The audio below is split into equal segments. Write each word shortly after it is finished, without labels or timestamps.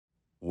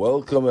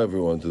Welcome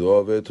everyone to the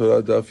Ove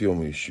Torah Daf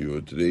Yomi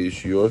Shiur. Today's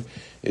Shiur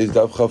is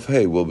Daf Chaf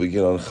Hey. We'll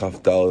begin on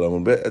Chaf Daled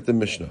Amud Bet at the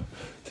Mishnah.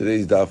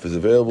 Today's Daf is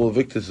available.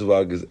 Victor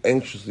Savag is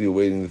anxiously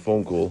awaiting the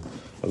phone call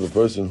of the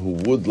person who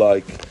would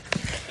like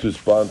to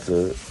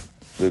sponsor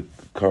the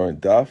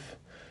current Daf.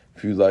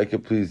 If you'd like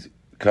it, please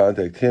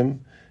contact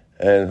him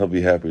and he'll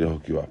be happy to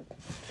hook you up.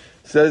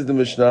 Says the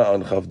Mishnah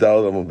on Chaf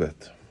Daled Amud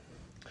Bet.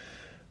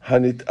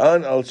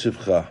 Hanit'an al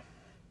shivcha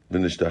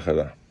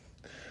v'nishtachara.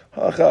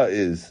 Halacha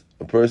is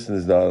a person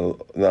is not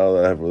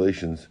allowed to have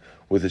relations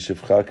with a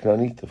shivcha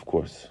knanit, of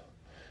course.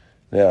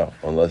 Now,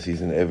 unless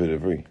he's an Eved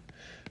Ivri.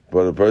 But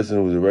a person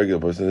who's a regular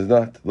person is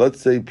not.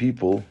 Let's say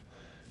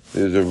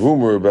there's a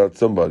rumor about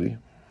somebody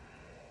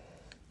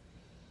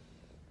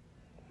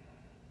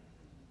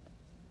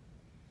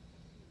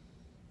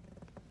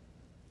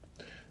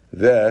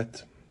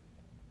that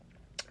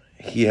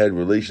he had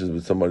relations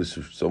with someone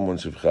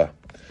shivcha.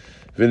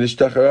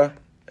 V'nishtachara,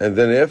 and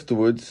then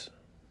afterwards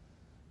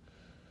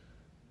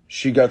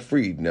she got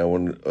freed. Now,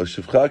 when a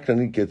shivcha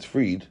knanit gets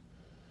freed,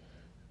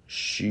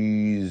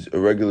 she's a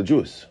regular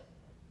Jewess,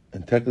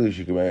 and technically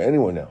she can marry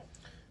anyone now.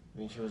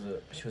 I mean,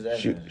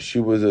 She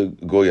was a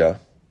goya.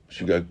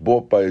 She got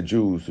bought by a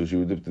Jew, so she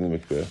was dipped in the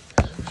mikveh.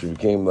 She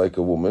became like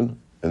a woman,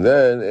 and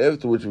then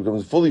afterwards she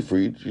becomes fully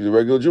freed. She's a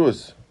regular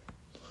Jewess.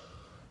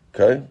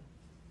 Okay,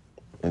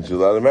 and she's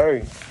allowed to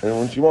marry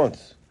anyone she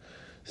wants.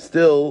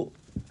 Still,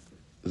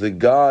 the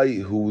guy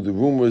who the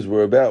rumors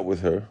were about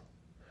with her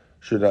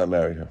should not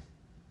marry her.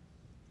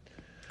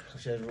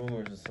 she had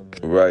rumors or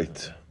something.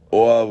 Right.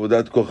 Or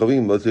without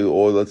kochavim, let's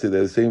say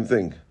they're the same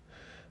thing.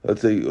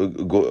 Let's say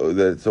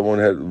that someone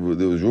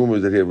there was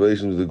rumors that he had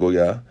relations with a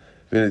goya,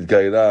 vinit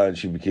gaira, and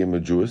she became a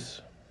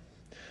Jewess.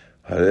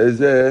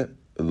 Harezeh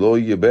lo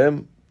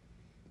yibem,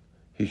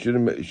 he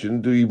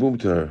shouldn't do yibum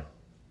to her.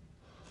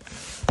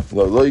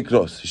 No, lo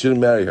yiknos, he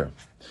shouldn't marry her.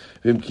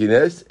 Vim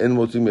kines en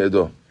motzim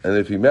edo, and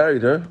if he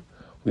married her,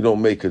 we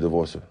don't make her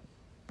divorce her.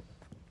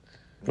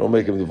 We don't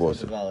make him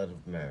divorce her. It's a valid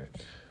marriage.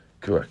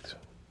 Correct.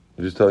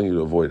 I'm just telling you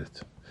to avoid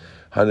it.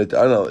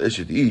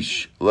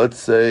 Let's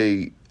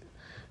say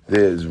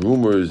there's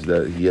rumors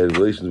that he had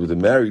relations with a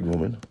married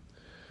woman,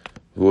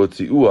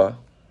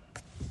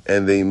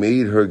 and they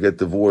made her get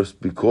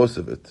divorced because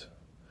of it.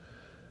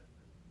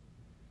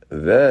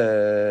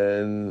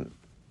 Then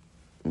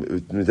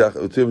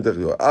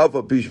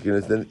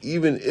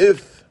even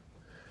if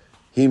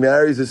he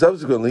marries her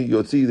subsequently,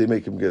 you'll see they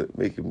make him get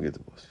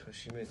divorced. Because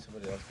she made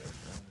somebody else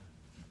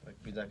like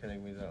bidak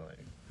and like.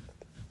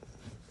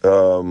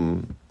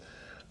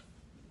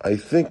 I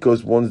think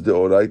because one's the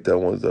oraita,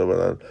 one's the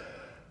Rabbanan.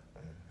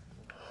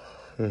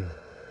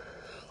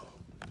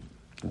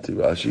 Let's see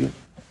Rashi.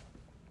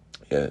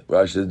 Yeah,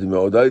 Rashi says the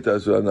meodaita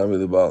asur nami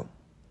the baal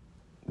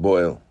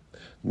boel.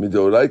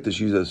 Midoraita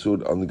she's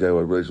asur on the guy who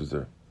had relations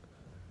with her,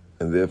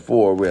 and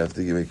therefore we have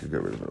to make her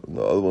get rid of her.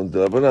 The other one's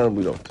the Rabbanan,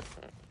 we don't.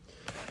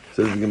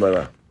 Says the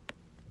Gemara.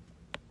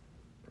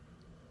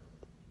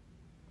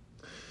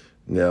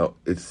 Now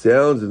it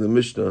sounds in the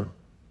Mishnah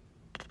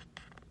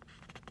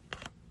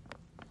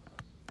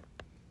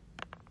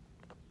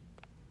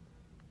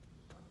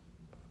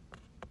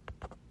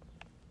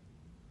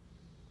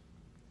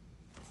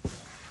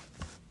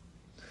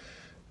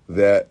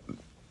that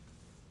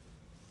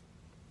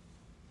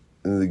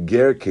in the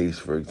Ger case,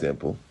 for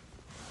example,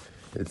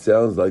 it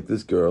sounds like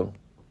this girl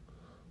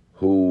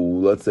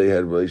who, let's say,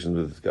 had relations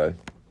with this guy,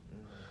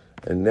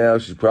 and now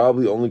she's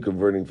probably only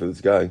converting for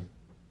this guy.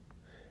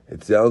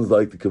 It sounds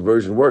like the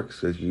conversion works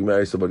because she can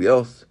marry somebody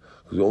else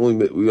because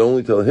we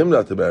only tell him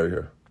not to marry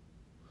her.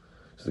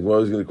 So the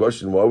Gemara is going to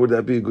question, why would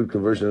that be a good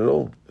conversion at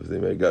all if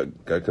they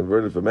got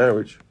converted for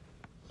marriage?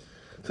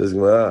 Says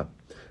Gemara,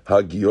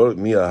 Ha Gioret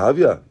Mia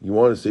Havya? You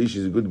want to say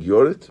she's a good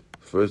Gioret?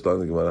 First line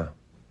of the Gemara.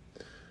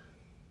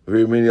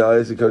 Very many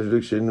ayahs a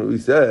contradiction. We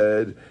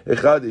said,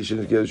 if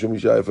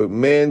a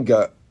man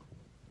got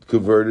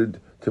converted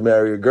to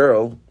marry a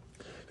girl,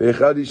 or a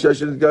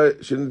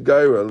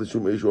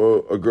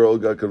girl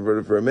got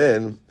converted for a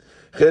man,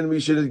 or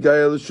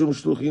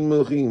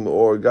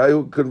a guy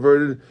who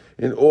converted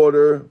in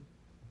order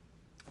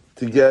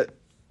to get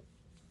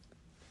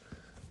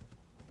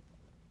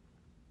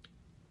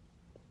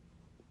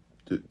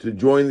to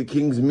join the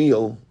king's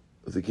meal,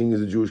 if the king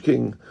is a Jewish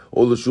king,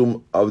 or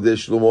l'shum avdei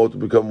Shlomo, to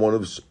become one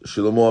of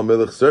Shlomo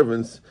HaMelech's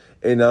servants,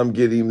 enam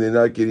gerim, they're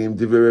not gerim.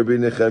 Divrei Rabbi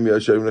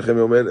Nechemia, Shavim Nechemia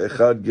Omer,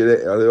 echad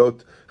gerei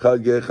alayot,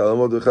 echad gerei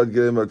chalamot, echad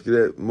gerei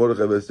matkirei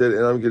Mordechai v'Esther,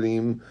 enam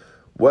gerim.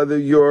 Whether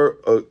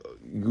you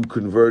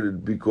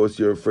converted because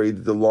you're afraid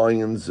that the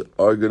lions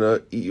are gonna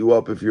eat you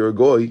up if you're a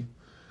goy,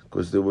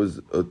 because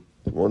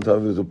one time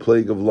there was a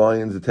plague of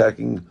lions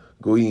attacking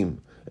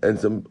goyim, and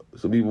some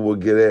people will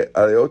get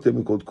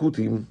arayotim called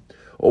kutim,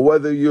 or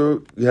whether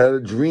you had a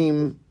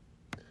dream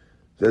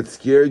that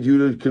scared you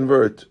to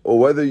convert, or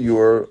whether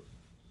you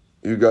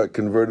got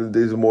converted in the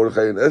days of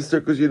Mordechai and Esther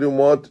because you didn't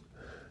want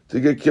to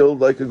get killed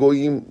like the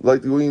goyim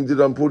did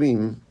on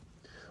Purim.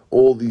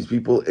 All these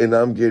people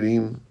enam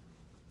gerim,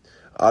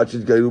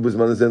 achid gairu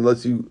b'zman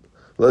hazeh,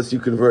 unless you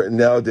convert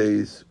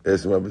nowadays.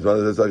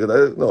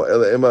 No,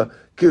 ela ema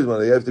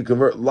Kizman, you have to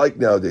convert like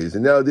nowadays.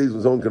 And nowadays,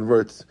 when someone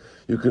converts,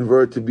 you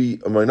convert to be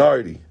a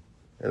minority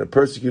and a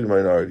persecuted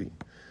minority.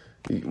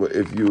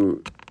 If you're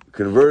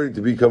converting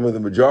to become the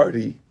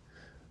majority,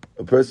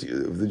 if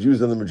the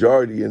Jews are the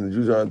majority and the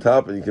Jews are on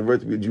top, and you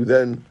convert to be a Jew,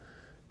 then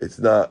it's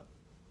not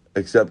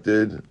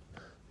accepted.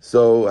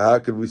 So how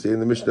could we say in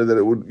the Mishnah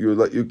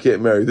that you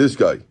can't marry this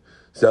guy?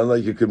 Sound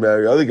like you could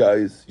marry other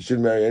guys. You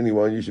shouldn't marry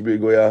anyone. You should be a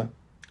goya.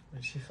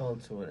 And she fell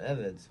into an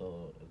Eved,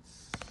 so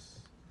it's...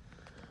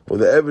 Well,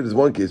 the Eved is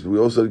one case, but we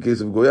also have the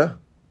case of goya.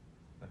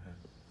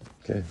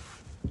 Okay.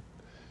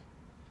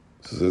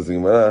 So says the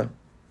Gemara.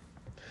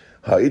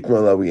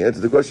 Ha'itmala, we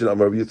answered the question.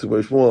 Amar Yitzchak bar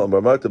Shmuel,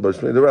 Amar Marta bar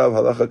Shmuel the Rav,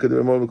 halacha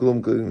kadir mor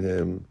v'kulum kadim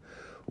him.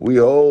 We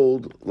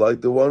hold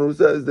like the one who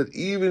says that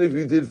even if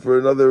you did for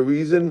another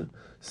reason,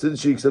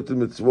 since she accepted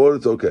mitzvot,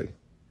 it's okay.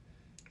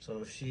 So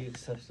if she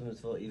accepts the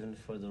mitzvah even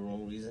for the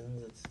wrong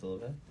reasons, it's still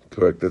okay?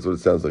 Correct, that's what it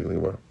sounds like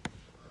anymore.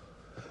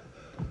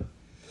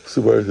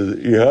 So where it says,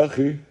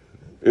 Ihachi,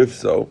 if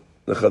so,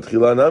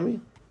 nechatchila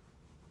nami.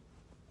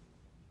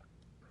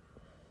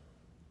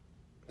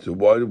 So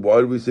why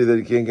do we say that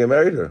he can't get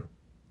married her?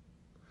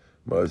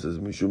 Mara says,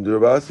 Mishum de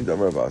Ravasi,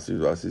 Damar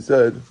Ravasi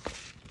said,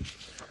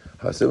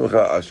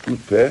 Hasemecha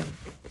ashkut peh,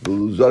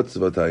 v'luzat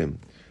tzvatayim.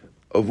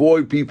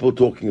 Avoid people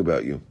talking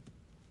about you.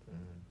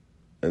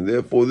 And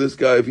therefore, this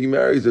guy, if he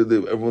marries her,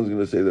 everyone's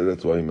going to say that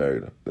that's why he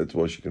married her. That's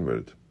why she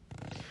converted.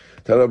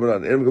 It says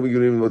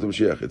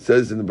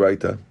in the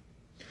Braita,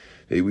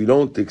 hey, we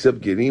don't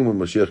accept Gerim when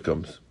Mashiach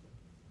comes.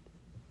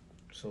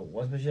 So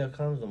once Mashiach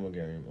comes, no more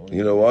Gerim.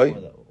 You know why?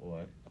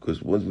 Why?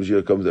 Because once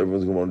Mashiach comes,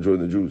 everyone's going to want to join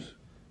the Jews.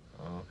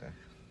 Oh, okay.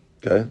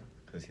 Okay?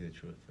 Because he's the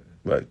truth.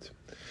 Right.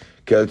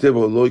 In the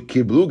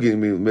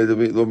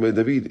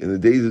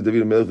days of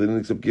David, they didn't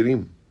accept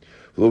Gerim.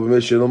 Not in the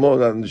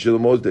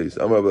Shlomo's days.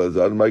 Amar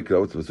Abelazar, Maikra,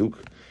 what's the pasuk?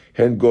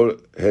 Hen gor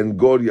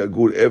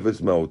yagur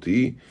efes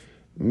ma'oti,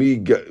 mi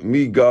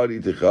gar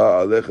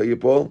itecha alecha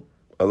yipol,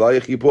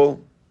 alayich yipol.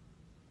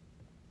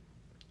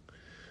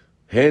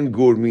 Hen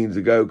gur means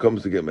the guy who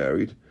comes to get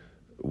married.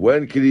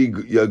 When can he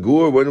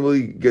yagur? When will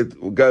he get?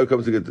 A guy who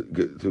comes to get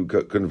to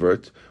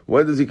convert.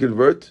 When does he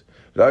convert?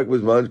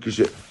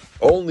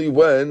 Only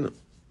when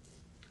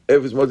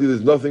efes ma'oti.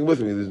 There's nothing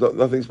with me. There's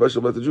nothing special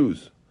about the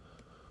Jews.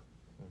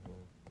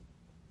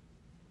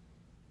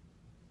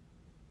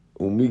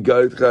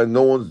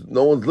 No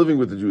one's living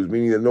with the Jews,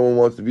 meaning that no one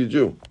wants to be a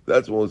Jew.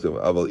 That's what we'll say.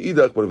 But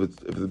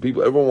if the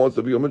people, everyone wants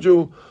to become a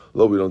Jew,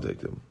 we don't take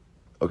them.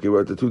 Okay,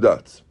 we're at the two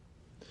dots.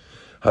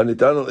 We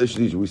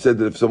said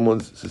that if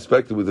someone's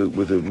suspected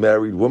with a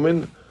married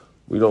woman,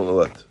 we don't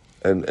let.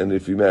 And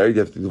if you're married,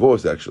 you have to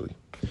divorce. Actually,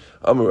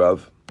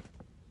 Amarav.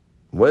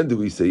 When do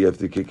we say you have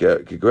to kick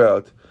her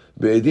out?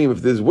 Be'edim,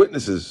 if there's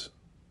witnesses.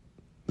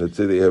 Let's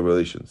say they have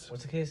relations.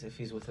 What's the case if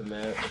he's with a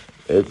married?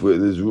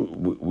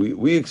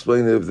 We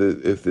explain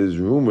that if there's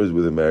rumors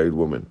with a married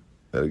woman,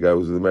 that a guy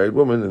was with a married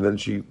woman, and then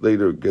she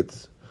later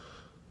gets.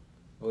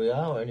 Oh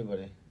yeah, or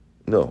anybody?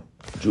 No,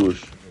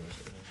 Jewish.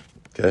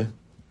 Okay.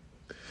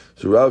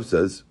 So Rav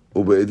says,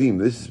 "Ube'edim."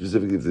 This is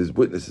specifically if there's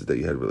witnesses that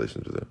you had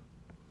relations with her.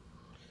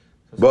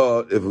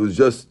 But if it was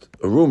just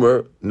a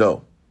rumor,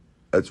 no.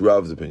 That's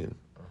Rav's opinion.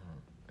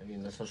 I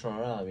mean, that's Lashon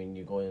Hara. I mean,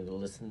 you're going to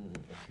listen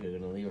if you're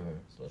going to leave her.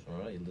 So Lashon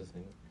Hara, you're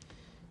listening.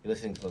 You're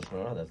listening to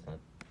Lashon Hara. That's not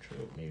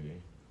true, maybe.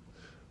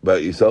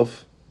 About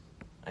yourself?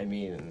 I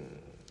mean,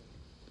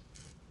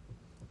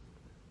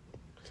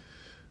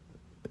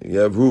 you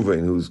have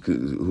Reuven,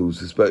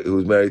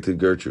 who's married to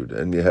Gertrude,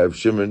 and you have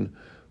Shimon,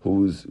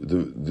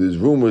 there's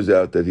rumors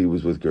out that he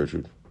was with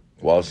Gertrude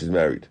while she's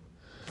married.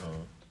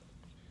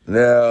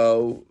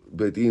 Now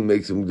Beit Din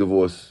makes him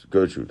divorce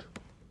Gertrude.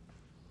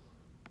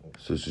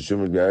 So should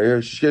Shimon marry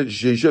her?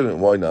 She shouldn't.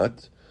 Why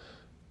not?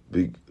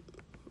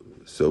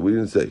 So we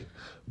didn't say.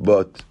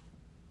 But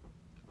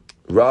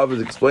Rav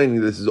is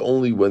explaining this is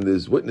only when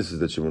there's witnesses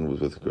that Shimon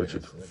was with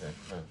Gertrude.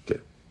 Okay.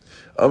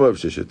 Amar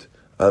Sheshet.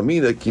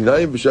 Amina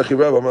kinayim b'shachi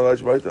Rav amar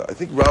Lash Baita. I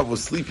think Rav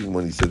was sleeping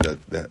when he said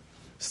that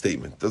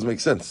statement. Doesn't make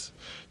sense.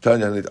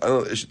 Tanya hanit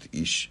anal eshet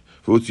ish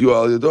v'utziu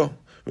al yado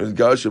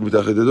v'nedgar shem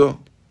b'tachet yado.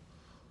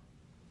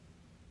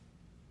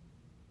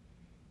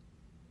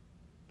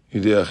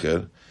 Yidei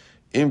acher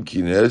im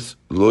kines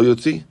lo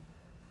yotzi.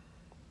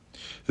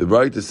 The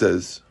Braita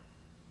says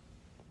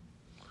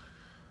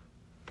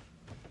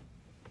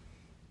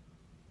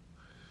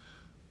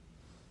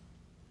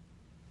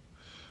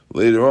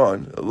later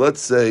on,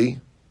 let's say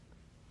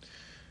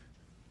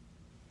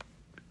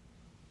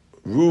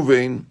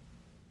Reuven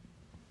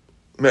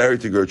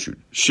married to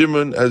Gertrude.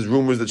 Shimon has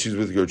rumors that she's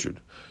with Gertrude.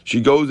 She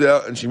goes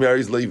out and she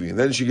marries Levi, and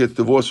then she gets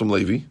divorced from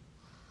Levi.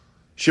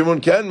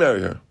 Shimon can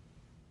marry her.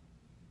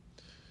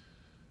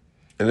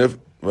 And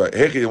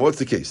what's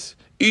the case?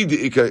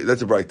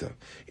 That's a Braita.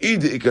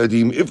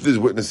 If there's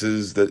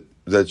witnesses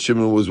that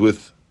Shimon was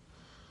with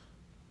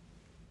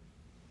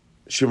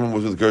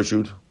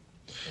Gertrude.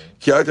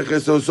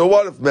 So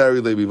what if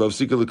married Levi? What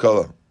does it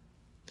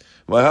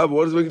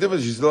make a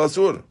difference? She's still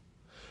asur.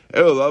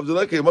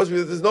 It must be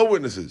that there's no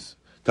witnesses.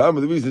 Time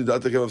of the reason so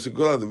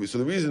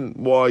the reason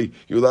why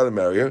you're allowed to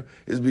marry her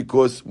is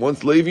because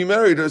once Levi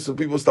married her, so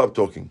people stopped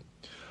talking.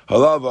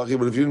 Halav, but if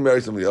you didn't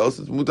marry somebody else,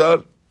 it's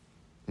mutar.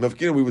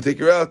 Mafkina, we would take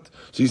her out.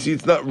 So you see,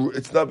 it's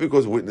not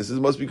because of witnesses,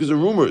 it must be because of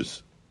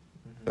rumors.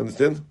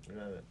 Understand?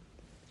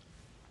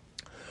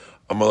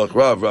 Amalach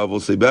Rav will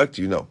say back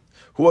to you, no.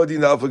 Really,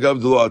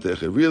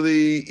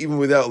 even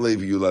without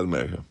Levi, you're allowed to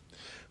marry her.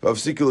 We're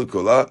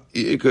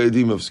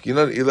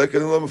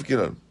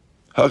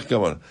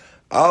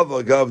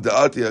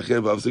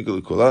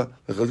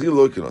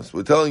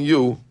telling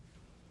you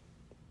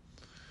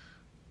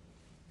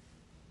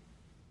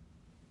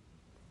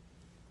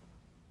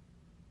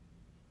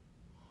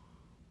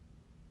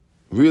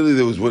really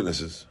there was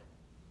witnesses.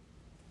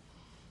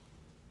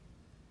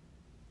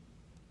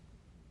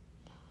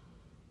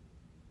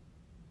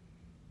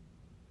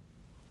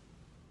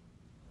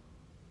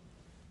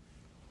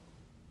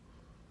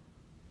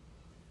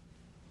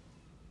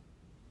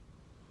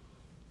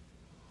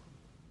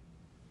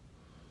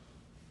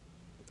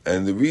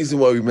 And the reason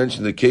why we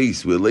mentioned the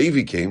case where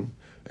Levi came,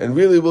 and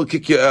really we'll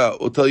kick you out,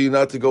 we'll tell you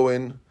not to go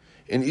in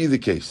either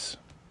case.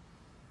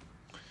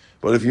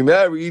 But if you're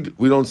married,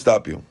 we don't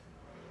stop you.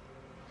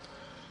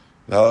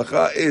 The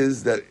halakha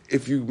is that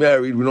if you're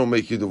married, we don't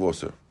make you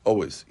divorce her.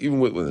 Always. Even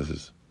with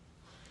witnesses.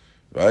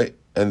 Right?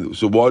 And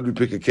so why did we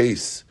pick a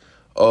case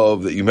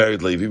of that you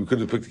married Levi? We could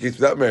have picked a case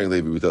without marrying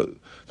Levi. No,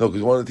 because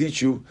we want to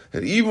teach you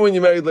that even when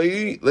you married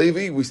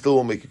Levi, we still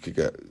won't make you kick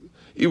out.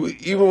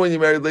 Even when you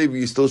married Levi,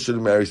 you still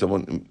shouldn't marry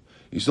someone.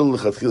 You still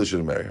l'chatchila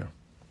shouldn't marry her.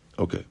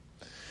 Okay.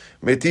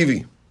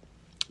 Me'tivi.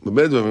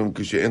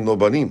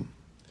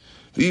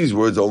 These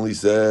words only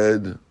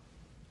said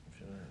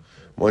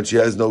when she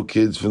has no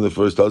kids from the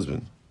first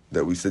husband.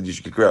 That we said you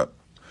should kick her out.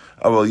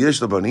 Aval yesh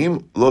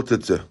labanim lo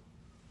tetzeh.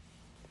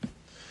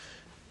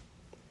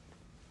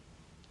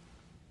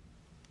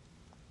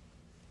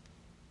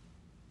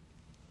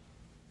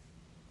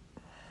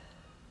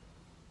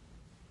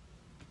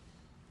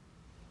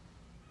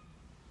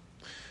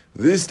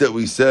 This that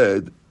we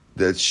said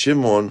that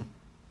Shimon,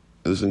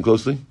 listen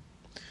closely,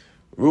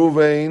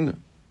 Ruvain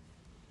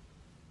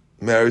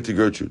married to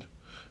Gertrude.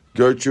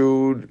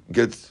 Gertrude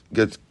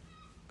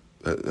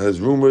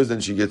has rumors,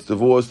 and she gets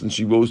divorced, and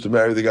she goes to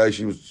marry the guy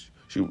she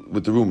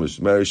with the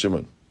rumors, marry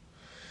Shimon.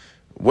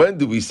 When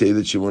do we say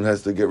that Shimon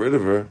has to get rid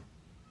of her?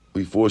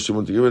 We force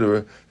Shimon to get rid of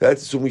her.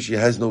 That's assuming she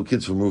has no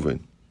kids from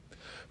Ruvain.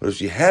 But if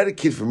she had a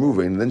kid from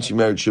Ruvain and then she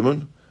married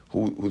Shimon,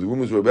 who the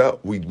rumors were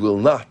about, we will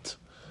not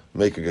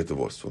make her get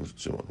divorced from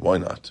Shimon. Why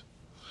not?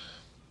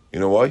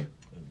 You know why? They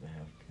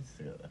have kids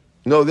together.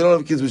 No, they don't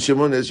have kids with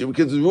Shimon. They have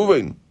kids with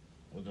Ruvain.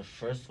 With the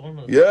first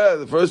one? Yeah,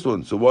 the first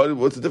one. So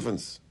what's the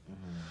difference?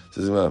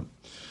 Says Imam.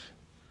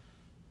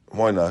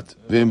 Why not?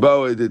 But if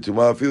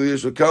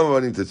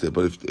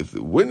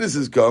the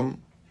witnesses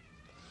come,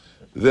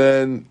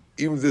 then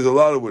even if there's a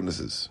lot of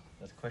witnesses,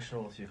 that's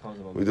questionable if you call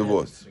them we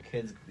divorce. The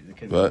kids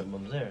right. with the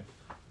mums there.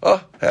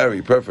 Ah,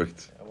 Harry,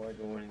 perfect. Good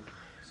morning.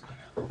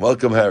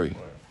 Welcome, Harry.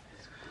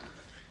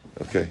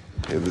 Okay,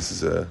 here, this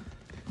is take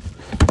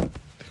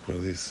one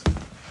of these.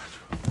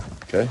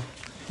 Okay?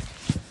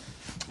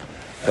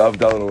 Tav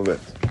Dalet a little bit.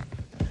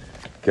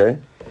 Okay?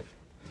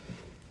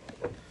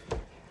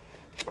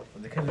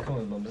 The kids are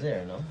coming with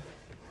mamzer, no?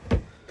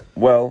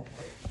 Well,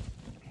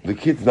 the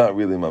kid's not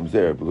really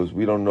mamzer because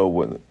we don't know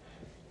when.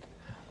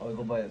 Oh,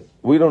 go by.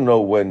 We don't know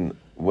when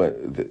Go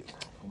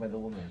by the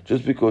woman.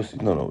 just because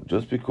we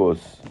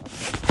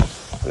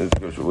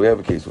have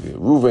a case over here.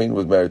 Ruvain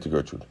was married to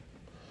Gertrude.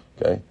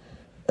 Okay?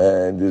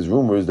 And there's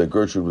rumors that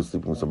Gertrude was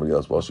sleeping with somebody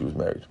else while she was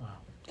married.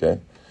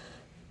 Okay?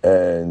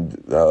 And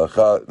the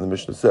halakha, the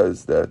Mishnah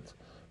says that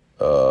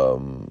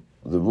the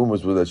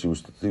rumors were that she was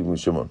sleeping with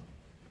Shimon.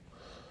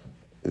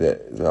 The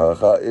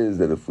halakha is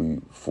that if we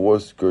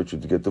force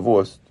Gertrude to get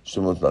divorced,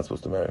 Shimon's not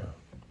supposed to marry her.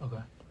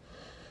 Okay.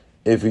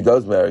 If he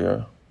does marry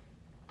her,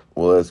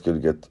 we'll ask her to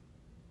get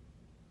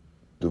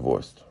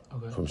divorced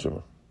from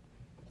Shimon.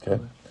 Okay?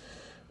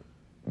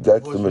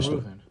 That's the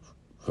Mishnah.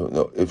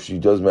 No, if she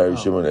does marry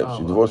Shimon,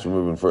 she divorced from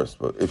Reuben first.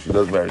 But if she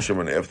does marry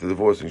Shimon after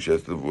divorcing, she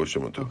has to divorce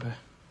Shimon too. Okay.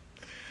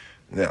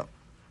 Now,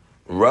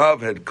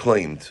 Rav had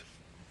claimed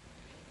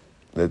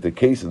that the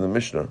case in the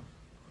Mishnah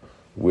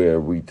where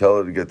we tell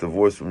her to get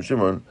divorced from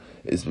Shimon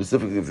is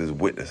specifically if there's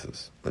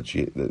witnesses that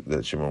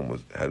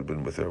Shimon had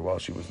been with her while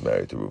she was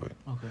married to Reuben.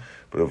 Okay.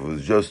 But if it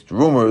was just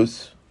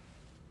rumors,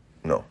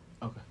 no.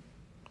 Okay.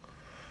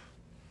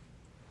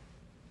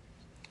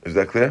 Is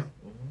that clear?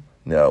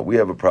 Now, we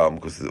have a problem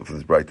because of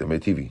this Braita,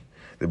 Me'tivi.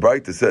 The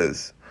Braita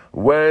says,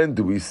 when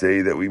do we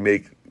say that we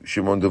make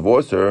Shimon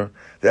divorce her?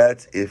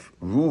 That's if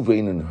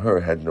Ruvain and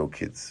her had no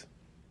kids.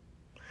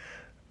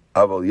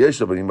 But if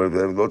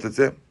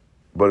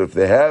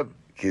they have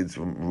kids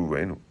from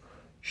Ruvain,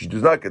 she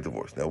does not get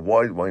divorced. Now,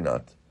 why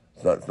not?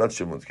 It's not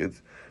Shimon's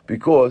kids.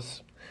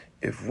 Because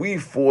if we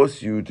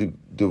force you to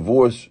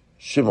divorce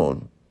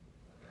Shimon,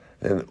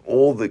 then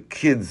all the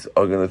kids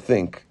are going to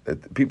think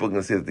that people are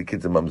going to say that the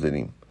kids are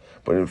mamzerim.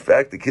 But in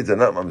fact, the kids are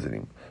not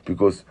mamzerim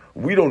because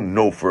we don't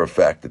know for a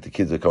fact that the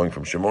kids are coming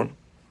from Shimon,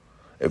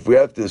 if we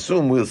have to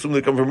assume, we'll assume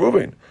they come from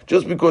Reuven.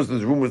 Just because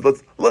there's rumors,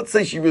 let's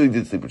say she really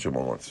did sleep with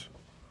Shimon once.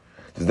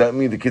 Does that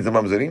mean the kids are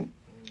mamzerim?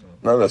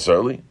 Not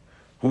necessarily.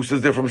 Who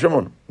says they're from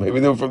Shimon? Maybe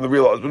they were from the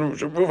real husband of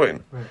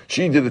Reuven. Right.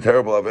 She did a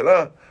terrible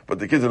averah, but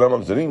the kids are not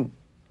mamzerim.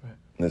 Right.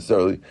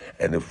 Necessarily.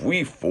 And if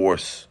we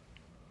force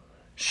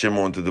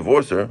Shimon to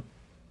divorce her,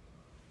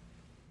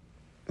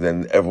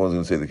 then everyone's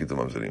going to say the kids are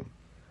mamzerim.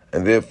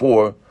 And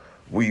therefore,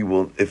 we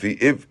will,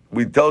 if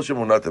we tell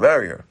Shimon not to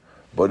marry her,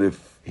 but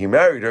if he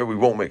married her, we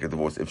won't make a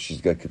divorce if she's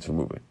got kids from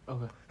Reuven.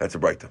 Okay. That's a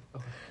breita.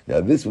 Okay.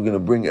 Now this we're going to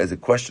bring as a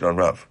question on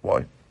Rav.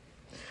 Why?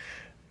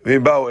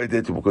 Because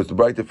the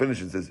breita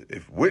finishes and says,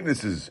 if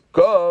witnesses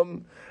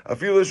come, I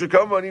feel they should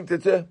come on him.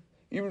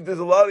 Even if there's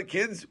a lot of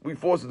kids, we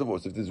force a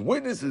divorce. If there's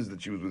witnesses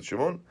that she was with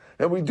Shimon,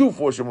 then we do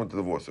force Shimon to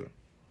divorce her.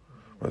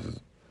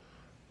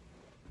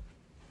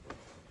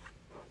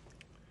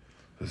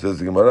 It says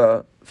the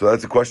Gemara. So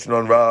that's a question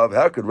on Rav.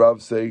 How could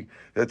Rav say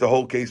that the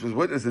whole case was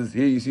witnesses?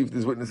 Here you see if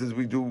there's witnesses,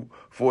 we do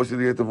force you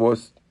to get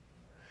divorced.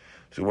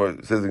 So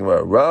it says the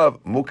Gemara,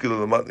 Rav mukil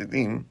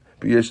l'matnitim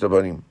b'yesh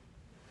labanim.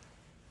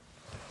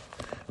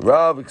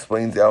 Rav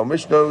explains our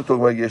Mishnah talking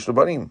about yesh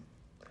labanim,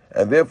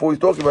 and therefore he's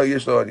talking about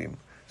yesh labanim.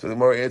 So the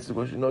Gemara answers the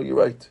question, no, you're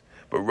right.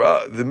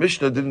 But the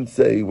Mishnah didn't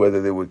say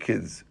whether they were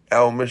kids.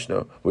 Our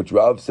Mishnah, which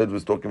Rav said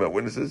was talking about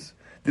witnesses,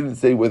 didn't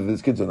say whether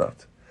there's kids or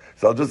not.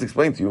 So I'll just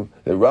explain to you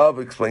that Rav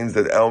explains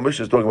that our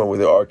Mishnah is talking about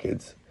whether there are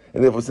kids.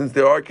 And therefore, since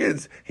there are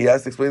kids, he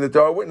has to explain that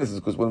there are witnesses.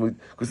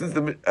 Because since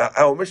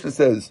our Mishnah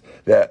says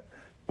that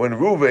when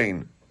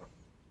Reuven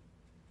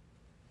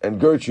and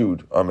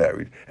Gertrude are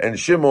married, and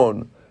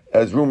Shimon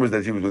has rumors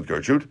that he was with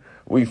Gertrude,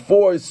 we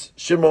force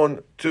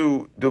Shimon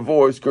to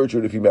divorce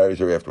Gertrude if he marries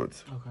her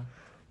afterwards. Okay.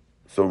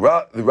 So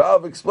the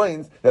Rav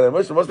explains that our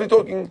Mishnah must be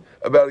talking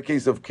about a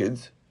case of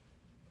kids,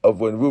 of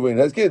when Reuven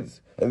has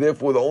kids. And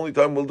therefore, the only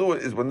time we'll do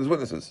it is when there's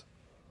witnesses.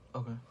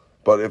 Okay.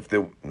 But if they...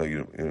 No, you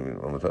don't mean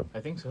one more time. I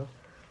think so.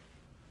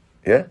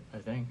 Yeah? I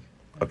think.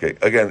 Okay,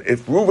 again,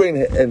 if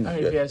Reuven and...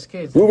 if he has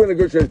kids. Reuven and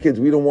Gertrude have kids,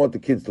 we don't want the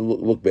kids to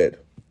look bad.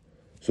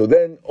 So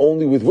then,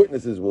 only with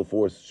witnesses we'll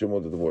force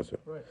Shimon to divorce her.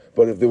 Right.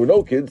 But if there were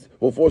no kids,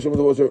 we'll force Shimon to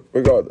divorce her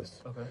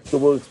regardless. Okay. So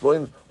we'll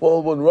explain,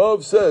 well, when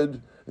Rav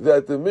said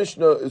that the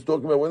Mishnah is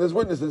talking about when there's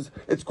witnesses,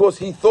 it's because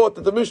he thought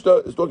that the Mishnah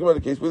is talking about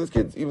a case with his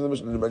kids. Even the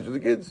Mishnah didn't mention the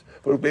kids,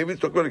 but maybe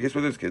it's talking about a case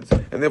with his kids.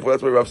 And therefore,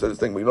 that's why Rav said his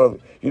thing. But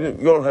you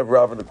don't have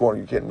Rav in the corner.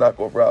 You can't knock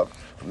off Rav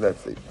from that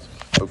statement.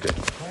 Okay.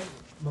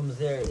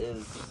 Mamzer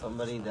is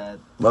somebody that...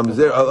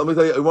 Mamzer, let me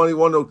tell you, you want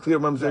to know a clear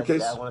Mamzer Yes,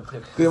 case? yeah, I want a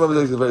clear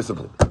Mamzer case is very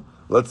simple.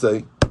 Let's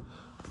say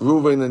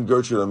Reuven and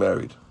Gertrude are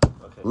married.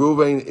 Okay.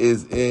 Reuven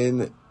is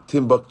in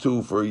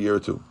Timbuktu for a year or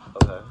two.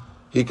 Okay.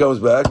 He comes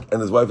back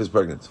and his wife is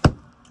pregnant.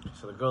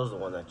 So the girl's the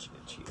one that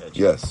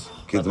Yes,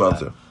 kids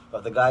Mamzer.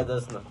 But the guy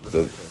does not.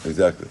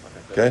 Exactly.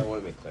 I Okay?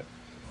 want to make clear.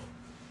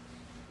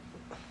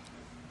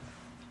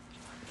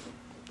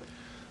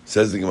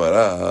 Says the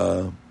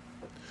Gemara,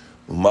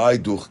 "My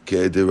duch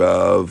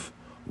Rav."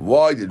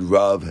 Why did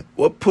Rav?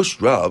 What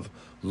pushed Rav?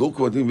 Look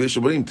what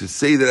to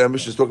say that our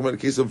Mishnah is talking about a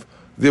case of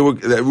that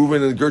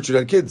Reuven and Gertrude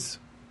had kids.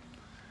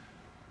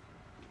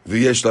 The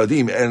Yesh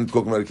Ladim and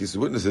talking about a case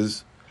of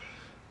witnesses.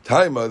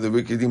 Taima the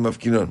Rikedim of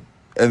Kinon.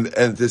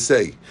 And to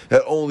say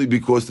that only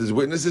because there's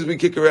witnesses we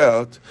kick her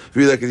out.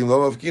 Look,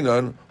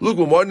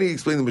 why didn't he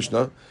explain the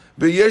Mishnah?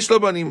 Be'yesh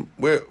labanim,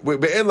 where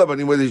be'en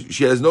labanim, where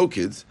she has no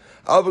kids.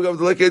 Alvagav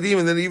the lekadim,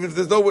 and then even if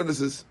there's no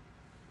witnesses,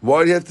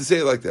 why do you have to say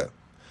it like that?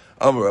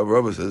 Amar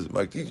Rabba says,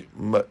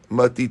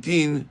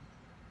 matitin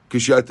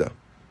kishata.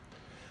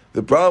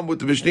 The problem with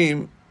the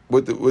Mishnah,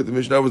 with the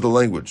Mishnah was the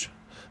language.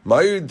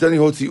 Why did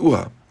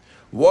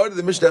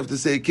the Mishnah have to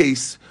say a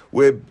case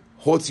where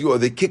hotziuah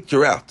they kicked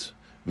her out,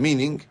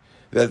 meaning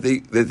that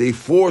they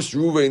forced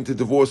Reuven to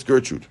divorce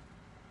Gertrude?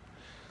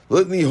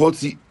 Litni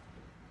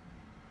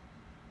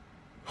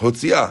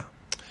hotziah.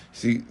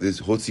 See,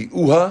 there's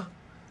hotziuha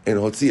and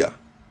hotziah.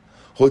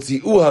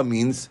 Hotziuha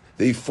means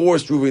they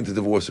forced Reuven to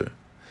divorce her.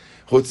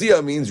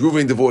 Hotziah means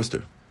Reuven divorced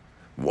her.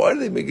 Why do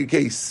they make a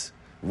case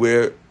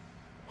where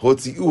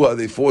hotziuha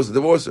they forced to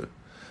divorce her?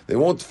 They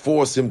won't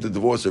force him to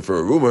divorce her for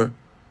a rumor.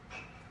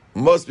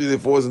 Must be they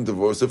force him to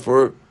divorce her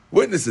for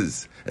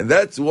witnesses. And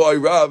that's why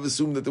Rav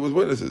assumed that there was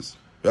witnesses.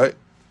 Right?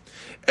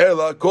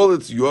 Ela call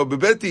it you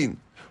bebetin.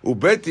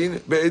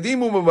 Ubetin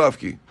be'edim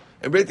umamafki.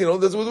 And Betin only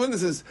does it with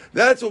witnesses.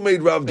 That's what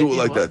made Rav do it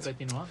like that.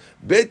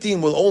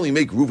 Betin will only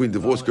make Reuven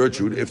divorce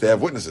Gertrude if they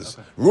have witnesses.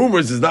 Okay.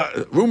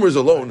 Rumors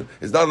alone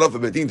is not enough for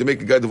Betin to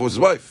make a guy divorce his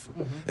wife.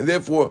 Mm-hmm. And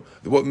therefore,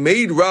 what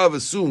made Rav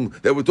assume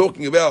that we're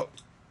talking about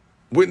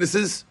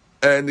witnesses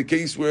and the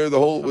case where the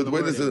whole with the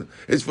witnesses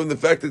is from the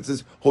fact that it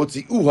says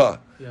hotziuha.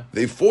 Yeah.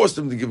 They forced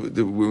him to give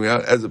the women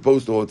out as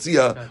opposed to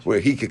hotzia where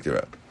he kicked her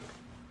out.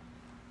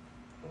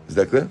 Is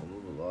that clear? I'm a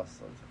little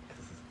lost on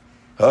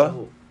that.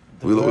 Huh?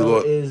 The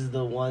girl is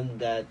the one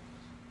that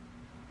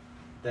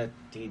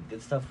he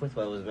did stuff with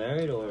while he was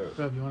married, or?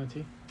 Rob, you want a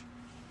tea?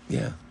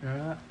 Yeah.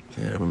 Remember that?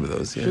 Yeah, I remember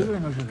those. Yeah. Sugar or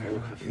no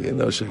sugar? Yeah,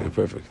 no sugar.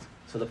 Perfect.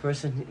 So the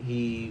person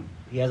he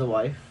has a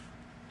wife.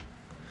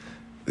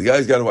 The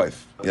guy's got a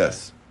wife. Okay.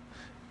 Yes.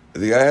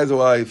 The guy has a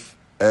wife,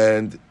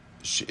 and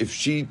if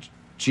she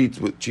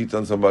cheats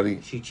on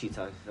somebody, She cheats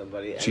on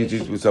somebody. she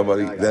cheats with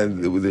somebody,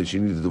 then she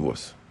needs a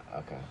divorce.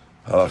 Okay.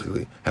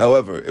 Halachically.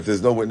 However, if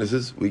there's no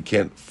witnesses, we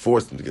can't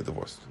force them to get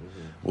divorced.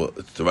 Well,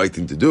 it's the right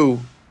thing to do,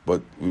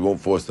 but we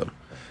won't force them.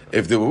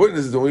 If there were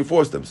witnesses, then we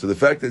force them. So the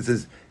fact that it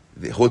says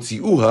the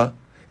Hotziuha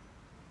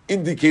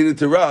indicated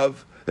to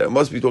Rav that it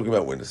must be talking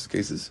about witness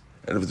cases.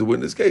 And if it's a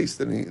witness case,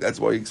 then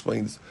that's why he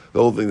explains the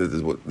whole thing that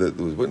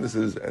there was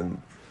witnesses,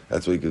 and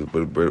that's why he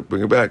could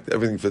bring it back.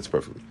 Everything fits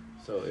perfectly.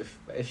 So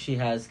if she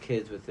has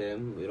kids with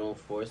him, we don't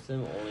force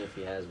him. Only if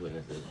he has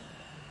witnesses.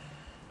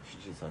 If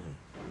she cheats on him.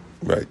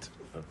 Right.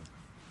 Okay.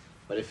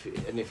 But if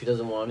he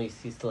doesn't want, he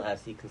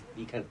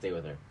can stay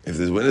with her. If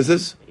there's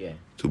witnesses, Yeah.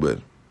 too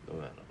bad. No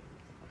matter.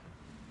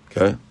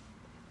 Okay.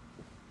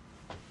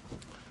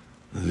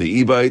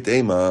 The Ibait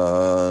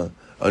Ema.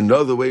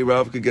 Another way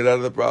Rav could get out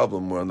of the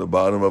problem. We're on the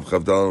bottom of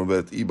Chavdal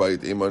Bet.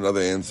 Ibait Ema.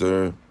 Another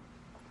answer.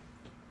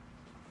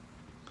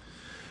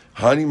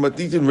 Hani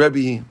Matitin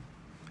Rebbe.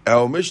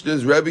 Our Mishnah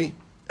is Rebbe,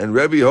 and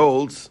Rebbe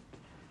holds.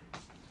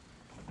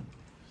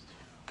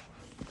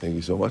 Thank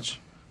you so much.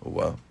 Oh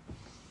wow.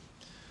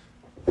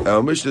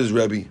 Our Mishnah is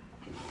Rebbe,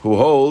 who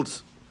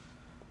holds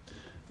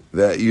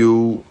that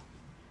you.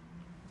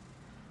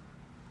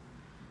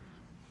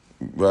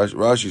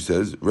 Rashi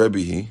says Rebbe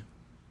he.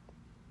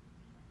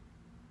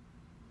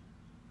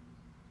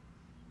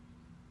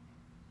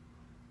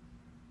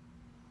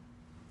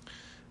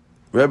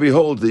 Rebbe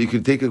holds that you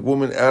can take a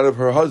woman out of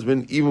her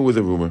husband even with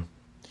a rumor.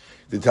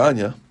 The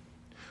Tanya,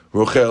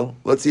 Rochel,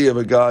 let's say you have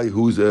a guy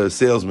who's a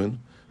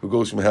salesman who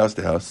goes from house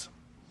to house.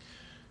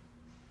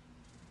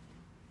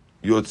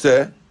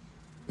 Yotzeh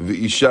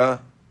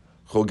v'isha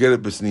chogeret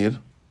b'snir.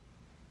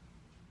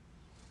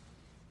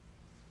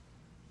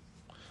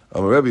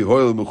 Amar Rebbe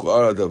hoil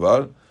muchar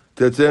davar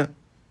tetzeh.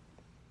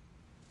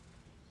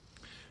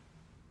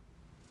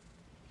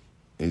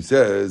 He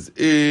says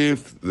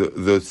if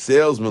the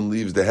salesman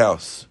leaves the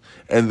house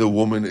and the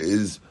woman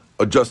is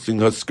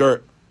adjusting her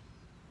skirt,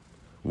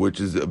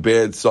 which is a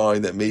bad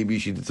sign that maybe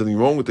she did something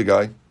wrong with the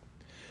guy,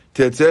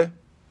 tetzeh,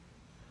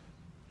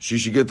 she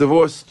should get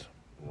divorced.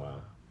 Wow.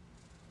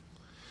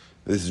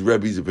 This is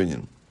Rebbe's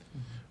opinion.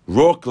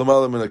 Rok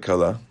l'mala min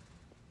hakala.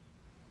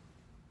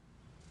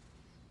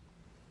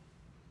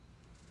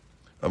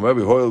 Am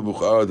Rebbe hoil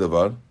buchar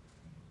davar.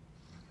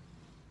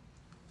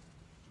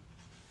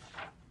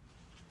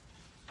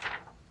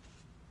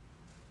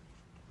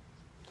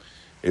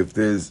 If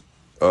there's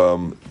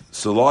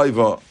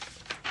saliva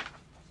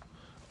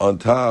on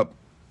top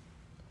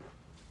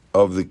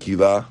of the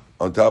kila,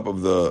 on top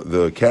of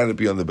the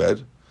canopy on the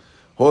bed,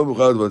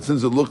 but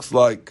since it looks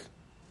like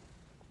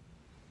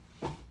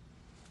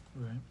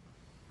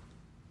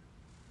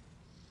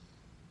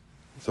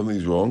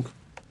something's wrong,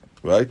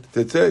 right?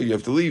 That's it, you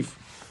have to leave.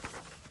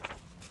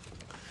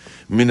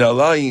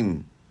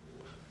 Minalayim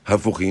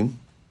hafuchim,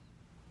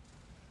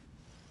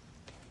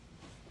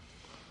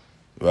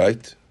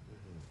 right?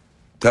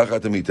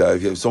 Tachat hamita,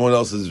 if you have someone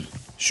else's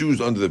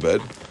shoes under the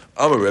bed,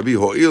 I'm a Rebbe,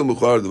 ho'il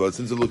muchar davar,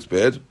 since it looks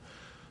bad,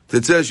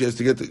 tetzeh, she has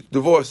to get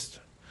divorced.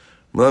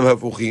 Malam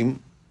hafuchim,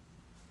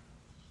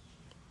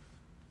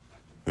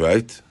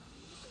 right?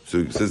 So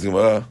it says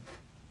Gemara.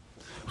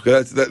 Okay,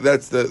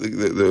 that's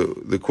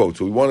the quote.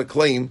 So we want to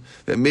claim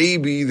that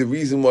maybe the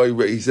reason why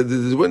he said that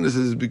there's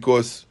witnesses is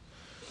because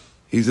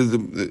he says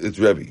it's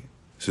Rebbe.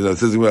 So now it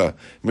says Gemara,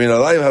 min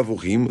alayim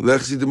hafuchim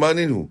lechsi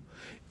demaninu.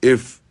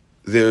 If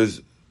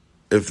there's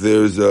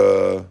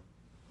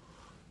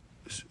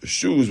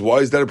shoes, why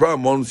is that a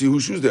problem? I want to see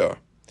whose shoes they are.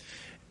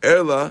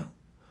 Ela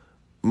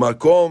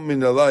makom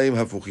min alayim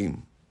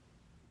hafuchim,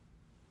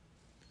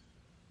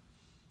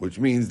 which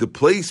means the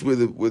place where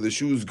the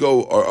shoes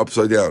go are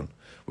upside down,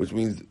 which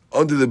means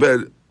under the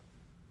bed.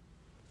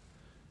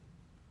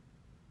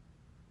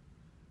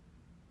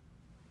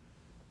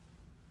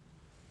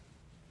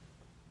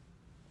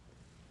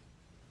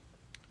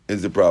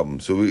 Is the problem.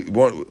 So we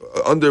want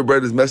under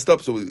bread is messed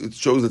up, so it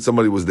shows that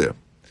somebody was there.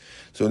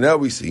 So now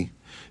we see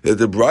that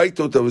the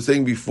Braitot I was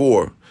saying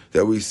before,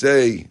 that we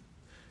say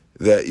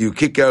that you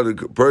kick out a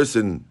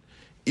person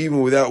even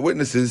without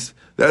witnesses,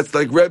 that's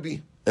like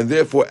Rebbe. And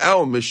therefore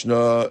our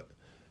Mishnah,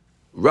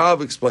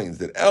 Rav explains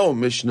that our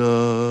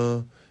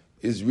Mishnah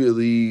is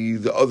really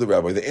the other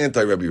rabbi, the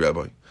anti-Rebbe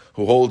rabbi,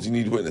 who holds you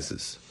need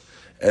witnesses.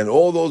 And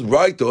all those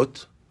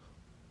Braitot,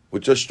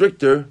 which are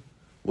stricter,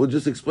 we'll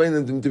just explain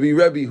them to be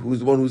Rebbe, who's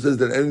the one who says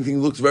that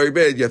anything looks very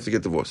bad, you have to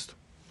get divorced.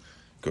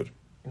 Good.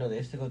 You know, they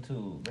used to go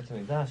to Bet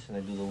HaMikdash and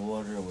they do the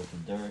water with the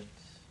dirt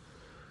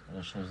and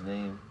Hashem's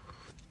name.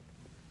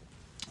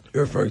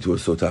 You're referring to a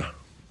sotah,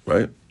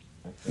 right? Okay.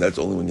 That's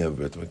only when you have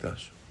a Bet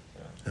HaMikdash.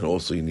 Yeah. And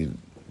also you need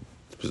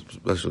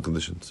special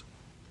conditions.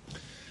 It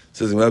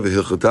says, one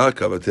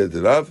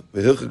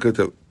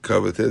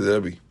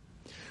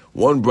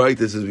bright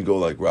that says we go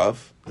like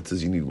Rav, that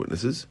says you need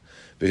witnesses.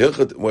 We have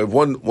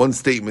one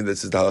statement that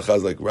says the halakha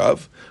is like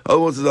Rav. Other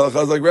one says the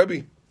halakha is like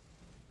Rebbe.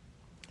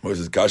 Or it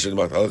says kasha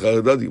about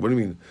halakha dadi. What do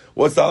you mean?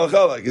 What's the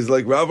halakha like? Is it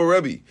like Rav or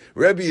Rebbe?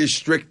 Rebbe is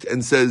strict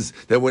and says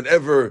that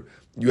whenever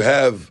you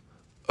have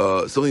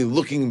something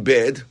looking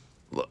bad,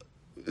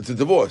 it's a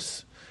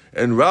divorce.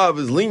 And Rav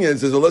is lenient and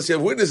says, unless you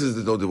have witnesses,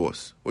 there's no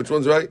divorce. Which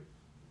one's right?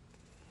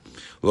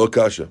 Lo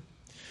kasha.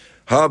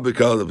 Ha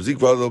b'kal basik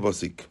v'alo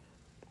basik.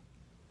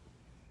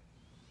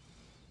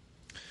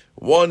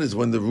 One is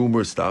when the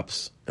rumor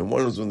stops, and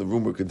one is when the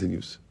rumor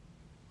continues.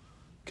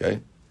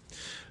 Okay?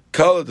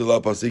 Kala de la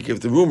pasik, if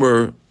the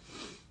rumor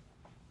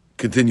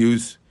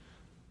continues,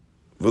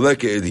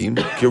 v'leke edim,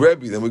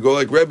 kerebi, then we go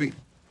like Rebbe.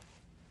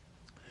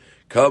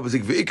 Kala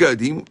pasik v'ika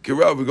edim,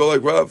 kerav, we go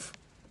like Rav.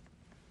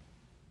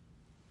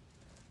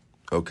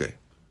 Okay.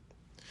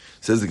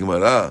 Says the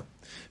Gemara,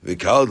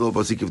 v'kala de la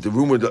pasik, if the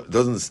rumor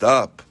doesn't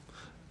stop,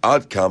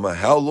 ad kama,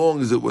 how long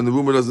is it when the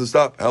rumor doesn't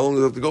stop? How long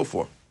does it have to go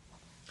for?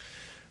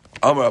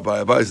 Amar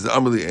Abai, Abai says,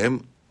 Amar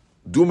li'em,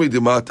 dumi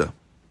demata.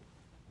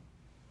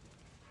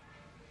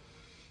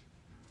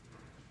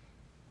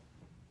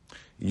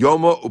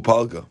 Yoma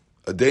upalga,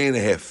 a day and a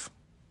half.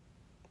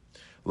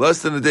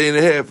 Less than a day and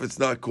a half, it's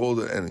not called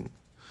an ending.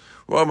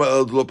 Rama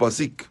el lo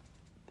pasik,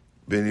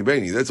 beni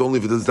beni. That's only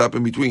if it doesn't stop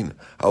in between.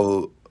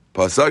 Al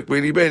pasak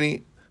beni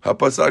beni, ha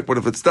pasak. But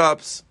if it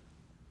stops,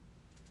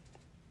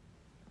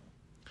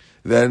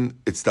 then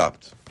it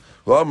stopped.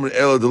 That's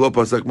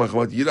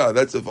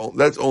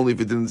only if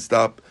it didn't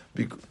stop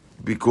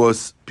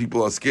because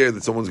people are scared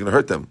that someone's going to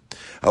hurt them.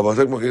 But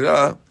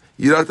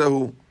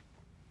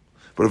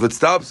if it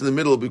stops in the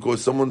middle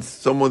because someone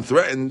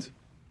threatened,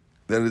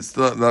 then it's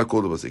not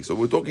called a pasik. So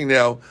we're talking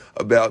now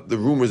about the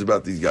rumors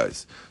about these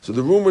guys. So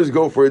the rumors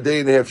go for a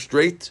day and a half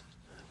straight,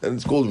 and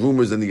it's called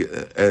rumors, and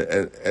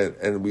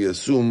we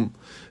assume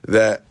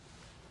that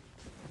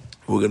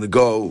we're going to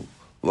go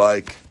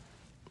like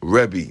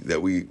Rebbe,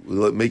 that we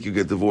will make you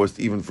get divorced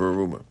even for a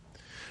rumor.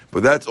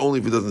 But that's only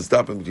if it doesn't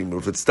stop in between. But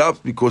if it stops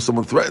because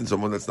someone threatened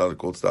someone, that's not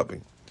called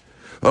stopping.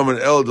 That's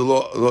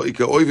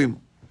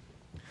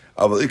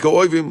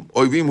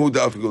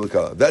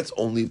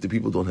only if the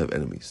people don't have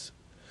enemies.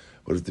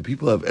 But if the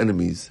people have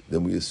enemies,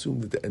 then we assume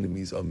that the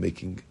enemies are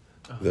making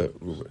the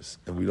rumors,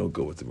 and we don't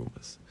go with the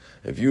rumors.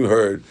 If you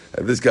heard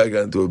that this guy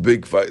got into a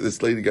big fight,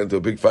 this lady got into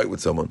a big fight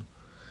with someone,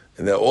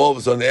 and then all of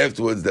a sudden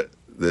afterwards that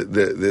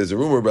there's a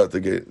rumor about the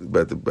guy,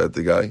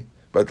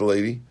 about the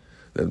lady,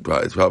 then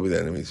it's probably the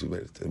enemies who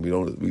made it, and we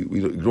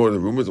ignore the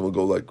rumors, and we'll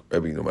go like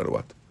Rebbe no matter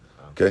what.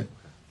 Okay,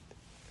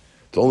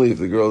 it's only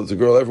if it's a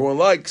girl everyone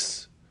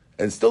likes,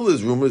 and still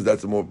there's rumors.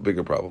 That's a more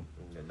bigger problem.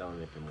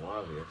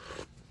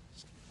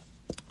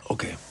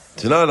 Okay,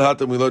 Tanan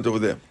Hatam we learned over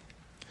there.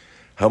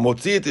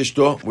 Hamotzi et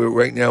ishto. We're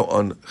right now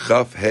on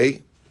Chaf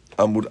Hey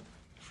Amud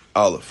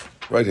Aleph,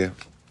 right here.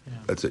 Yeah.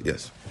 That's it.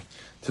 Yes.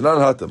 Tanan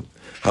Hatam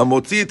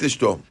Hamotzi et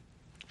ishto.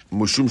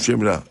 Mushum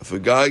Shemra. If a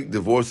guy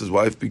divorces his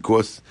wife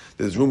because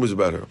there's rumors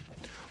about her,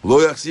 Lo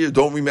Yachzir,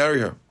 don't remarry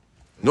her.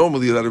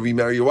 Normally you're allowed to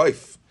remarry your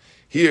wife.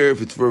 Here,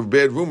 if it's for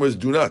bad rumors,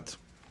 do not.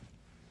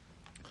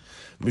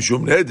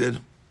 Mishum Neder,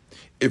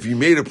 if he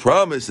made a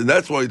promise and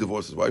that's why he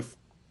divorced his wife,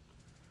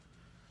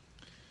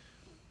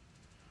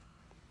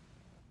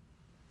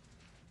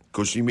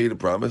 because she made a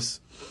promise,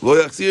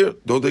 Lo Yachzir,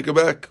 don't take her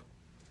back.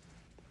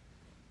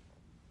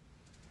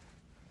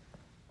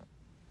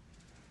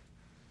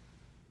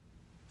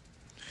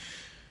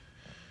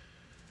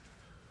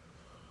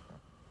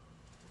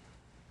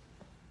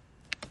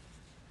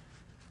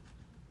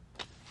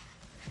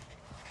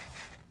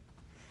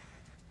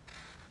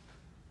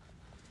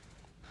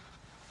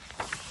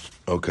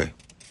 Okay.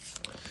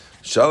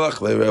 Shalach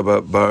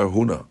leRabba Bar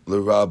Huna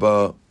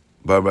leRabba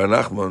Bar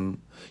Nachman.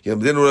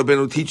 Yamdenu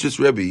Rabbeinu teaches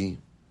Rebbe.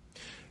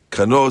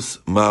 Kanos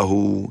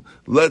Mahu.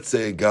 Let's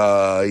say a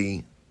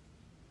guy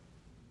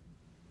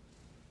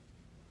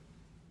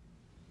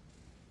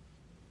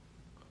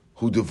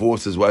who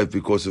divorced his wife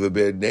because of a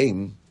bad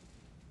name,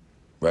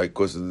 right?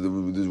 Because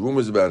there's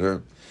rumors about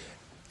her,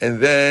 and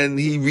then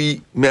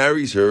he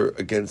remarries her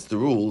against the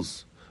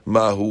rules.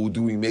 Mahu,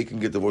 do we make him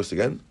get divorced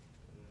again?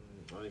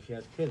 If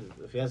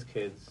he has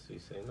kids, we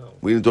say no.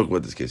 We didn't talk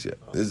about this case yet.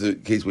 Oh. This is a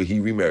case where he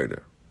remarried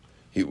her.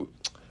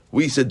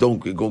 We said don't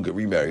go get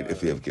remarried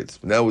if you have kids.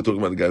 But now we're talking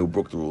about the guy who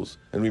broke the rules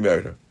and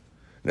remarried her.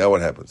 Now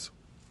what happens?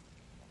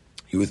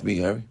 You with me,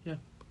 Harry? Yeah.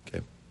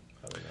 Okay.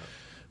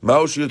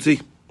 Ma'u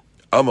shiyotzi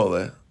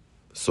amaleh.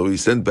 So he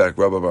sent back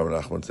Rabbi Bar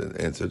Nachman and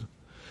answered,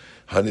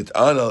 Hanit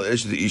anal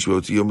esh the ish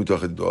yotzi yom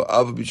mitachad do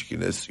ava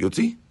b'shkines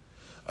yotzi.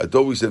 I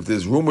thought we said if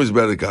there's rumors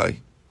about a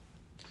guy,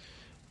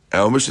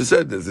 our Mishnah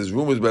said that if there's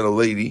rumors about a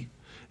lady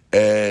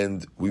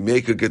and we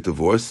make her get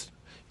divorced,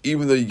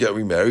 even though you get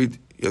remarried,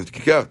 you have to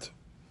kick out.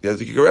 You have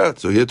to kick her out.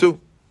 So here too.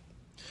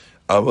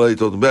 Amalei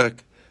told him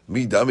back,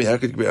 Mi dami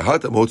hakik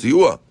be'ahatam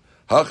hotziua.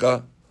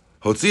 Hacha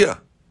hotzia.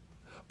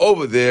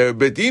 Over there,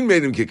 Betin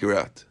made him kick her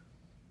out.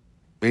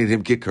 Made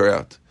him kick her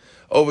out.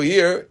 Over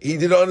here, he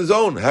did it on his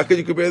own. How could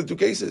you compare the two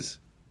cases?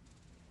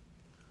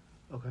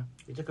 Okay.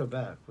 He took her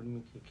back. What do you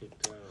mean he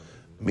kicked her out?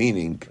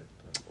 Meaning,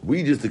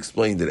 we just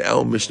explained that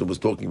our Mishnah was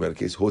talking about a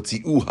case,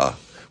 Hotziuha,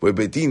 where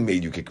Betin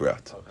made you kick her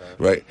out. Okay.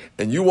 Right?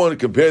 And you want to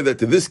compare that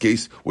to this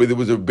case, where there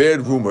was a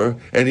bad rumor,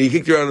 and he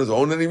kicked her out on his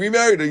own, and he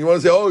remarried her. You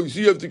want to say, oh, you see,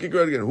 you have to kick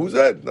her out again. Who's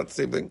that? Not the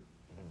same thing.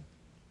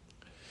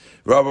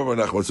 Rabbi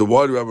Nachman. So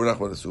why did Rabbi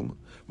Nachman assume?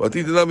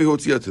 Rabbi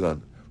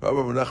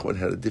Nachman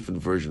had a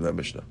different version of that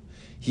Mishnah.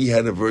 He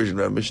had a version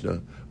of that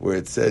Mishnah where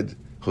it said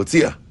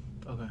Hotzia,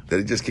 that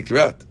he just kicked her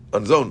out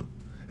on his own,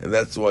 and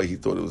that's why he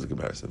thought it was a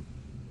comparison.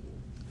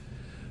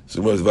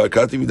 So it was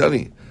Vakati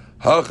Midani,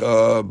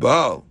 Hacha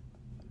Baal,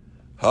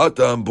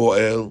 Hatam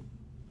Boel.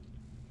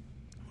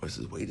 I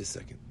says, wait a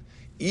second.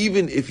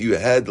 Even if you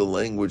had the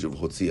language of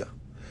Hotzia,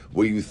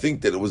 where you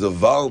think that it was a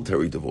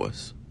voluntary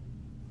divorce,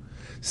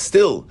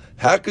 still,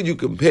 how could you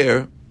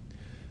compare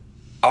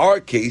our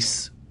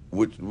case,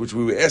 which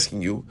we were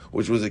asking you,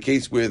 which was a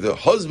case where the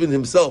husband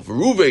himself,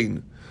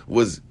 Reuven,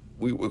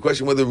 we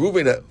questioned whether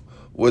Reuven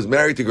was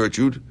married to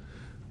Gertrude,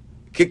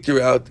 kicked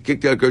out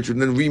Gertrude,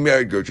 and then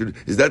remarried Gertrude.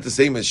 Is that the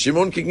same as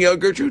Shimon kicking out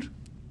Gertrude?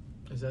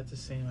 Is that the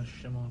same as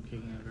Shimon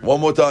kicking out Gertrude? One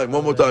more time.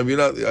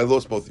 I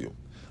lost both of you.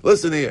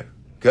 Listen here,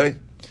 okay?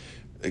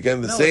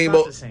 Again, same. It's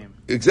not the same.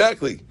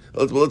 Exactly.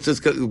 Let's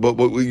just. But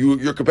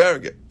you're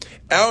comparing it.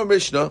 Our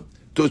Mishnah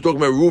was talking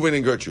about Reuven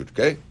and Gertrude.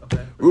 Okay.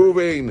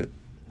 Reuven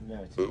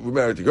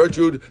married to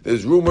Gertrude.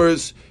 There's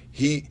rumors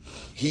he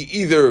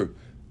either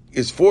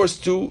is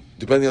forced to,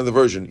 depending on the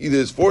version, either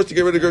is forced to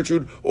get rid of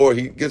Gertrude or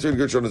he gets rid of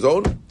Gertrude on his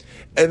own,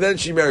 and then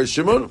she marries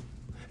Shimon.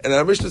 And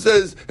our Mishnah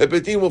says that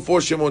Beit Din will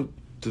force Shimon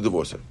to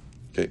divorce her.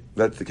 Okay,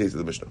 that's the case of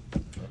the Mishnah.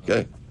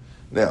 Okay,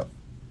 now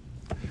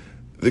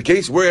the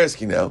case we're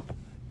asking now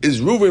is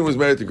Reuven was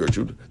married to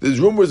Gertrude. There's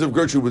rumors of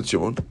Gertrude with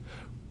Shimon.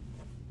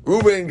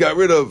 Reuven got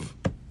rid of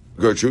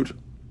Gertrude,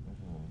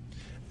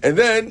 and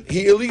then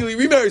he illegally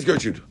remarries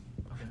Gertrude.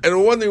 And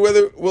we're wondering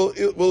whether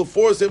will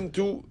force him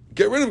to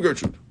get rid of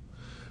Gertrude.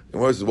 And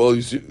one says, well,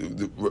 you see,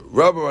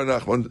 Rabbi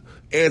Nachman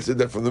answered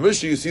that from the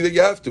Mishnah, you see that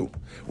you have to.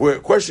 We're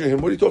questioning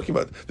him, what are you talking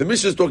about? The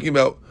Mishnah is talking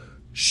about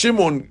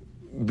Shimon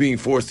being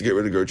forced to get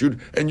rid of Gertrude,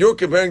 and you're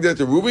comparing that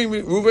to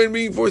Reuven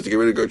being forced to get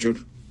rid of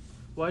Gertrude?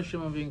 Why is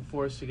Shimon being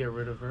forced to get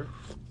rid of her?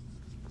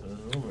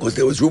 Because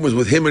there was rumors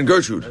with him and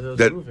Gertrude.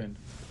 Reuven.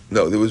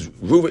 No, there was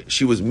Reuven.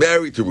 She was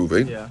married to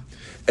Reuven. Yeah.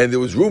 And there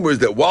was rumors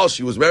that while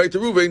she was married to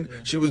Reuven,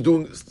 she was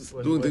doing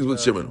things with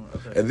Shimon.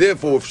 Okay. And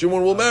therefore, if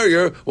Shimon will marry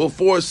her, we'll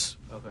force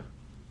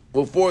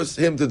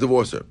him to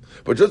divorce her.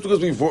 But just because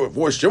we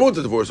force Shimon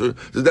to divorce her,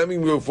 does that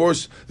mean we'll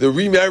force the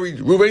remarried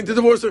Reuven to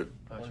divorce her?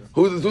 Gotcha.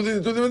 Who are the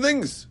two different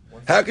things?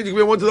 How can you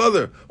compare one to the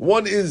other?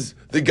 One is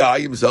the guy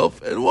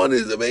himself, and one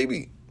is a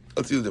baby.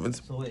 Let's see the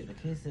difference. So wait, the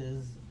case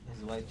is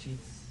his wife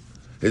cheats.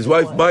 His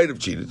wife might have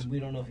cheated. We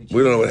don't know if he cheated.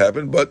 We don't know what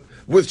happened, but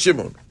with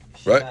Shimon,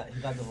 right?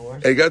 He got divorced.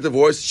 And he got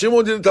divorced.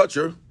 Shimon didn't touch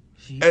her,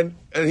 and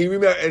he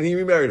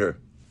remarried her,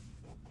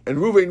 and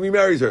Reuven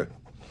remarries her.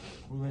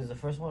 Reuven is the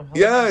first one.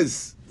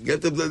 Yes,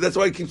 that's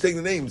why I keep saying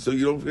the name so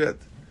you don't forget.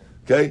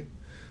 Okay,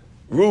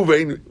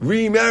 Reuven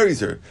remarries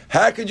her.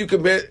 How could you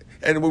compare?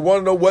 And we want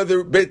to know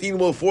whether Beit Din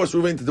will force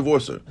Reuven to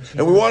divorce her.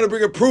 And we want to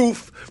bring a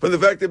proof from the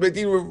fact that Beit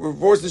Din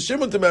forces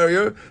Shimon to marry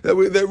her, that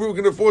we're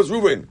going to force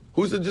Reuven.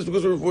 Who said just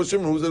because we force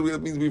Shimon, who said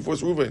that means we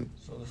force Reuven?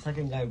 So the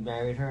second guy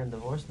married her and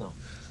divorced? No.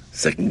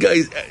 Second guy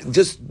is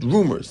just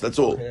rumors, that's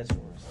all. Okay, that's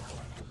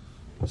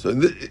rumors. So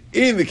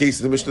in the case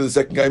of the Mishnah, the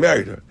second guy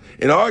married her.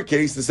 In our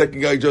case, the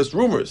second guy just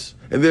rumors.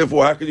 And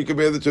therefore, how can you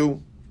compare the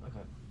two? Okay.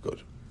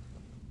 Good.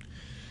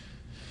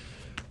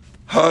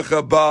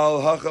 Hacha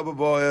Baal, Hacha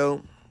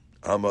Baboel.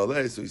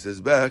 Amalei, so he says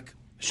back,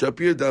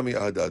 Shapir Dami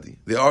Adadi.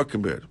 They are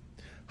compared.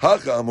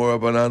 Hacha Amor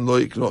Abanan Lo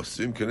Yiknos,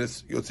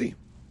 Imkenes Yotzi.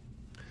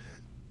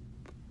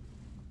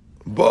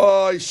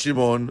 By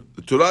Shimon,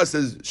 the Torah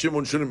says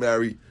Shimon shouldn't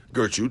marry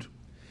Gertrude.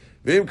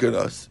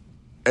 Vimkenas,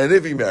 and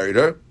if he married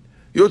her,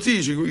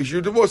 Yotzi, you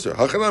should divorce her.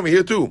 Hachanami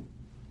here too.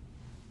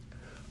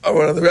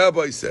 One of the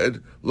rabbis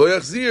said, Lo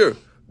Yachzir,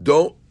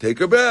 don't take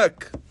her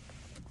back.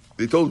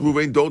 They told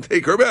Reuven, don't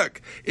take her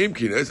back.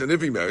 Imkenes, and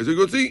if he marries her,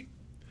 Yotzi.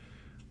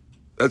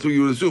 That's what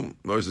you would assume.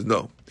 Mara says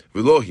no.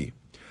 Velohi.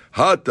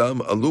 Hatam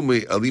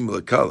alume alim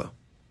lekala.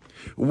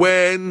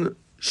 When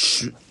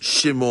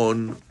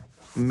Shimon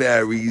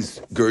marries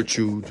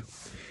Gertrude,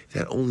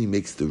 that only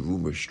makes the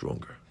rumor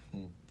stronger.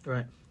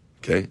 Right.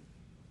 Okay?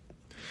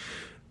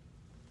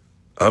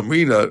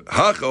 Amrina,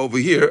 Hacha over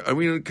here,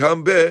 Amrina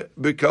kambe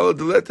bekala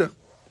deleta.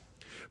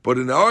 But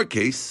in our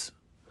case,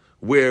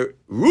 where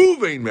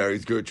Reuven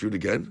marries Gertrude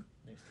again,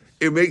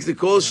 it makes the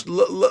call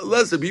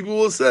lesser. People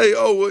will say,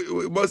 "Oh,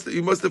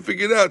 you must have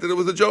figured out that it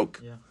was a joke,"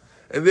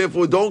 and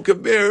therefore don't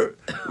compare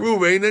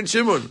Reuven and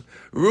Shimon.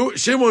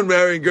 Shimon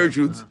marrying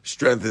Gertrude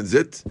strengthens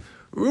it.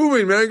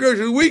 Reuven marrying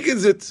Gertrude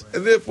weakens it,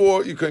 and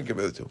therefore you couldn't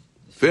compare the two.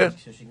 Fair?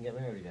 So she can get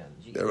married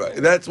again. Right.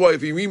 That's why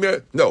if he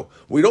remarried, no,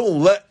 we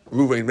don't let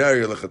Reuven marry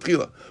her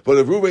lechatchila. But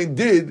if Reuven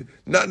did,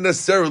 not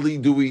necessarily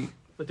do we.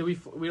 But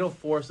we don't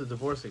force the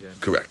divorce again.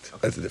 Correct. Okay.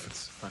 That's the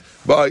difference. Fine.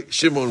 By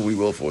Shimon, we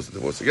will force the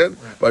divorce again.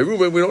 Right. By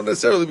Reuven, we don't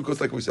necessarily,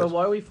 because like we said. But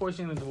why are we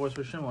forcing the divorce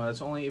for Shimon?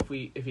 That's only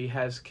if he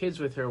has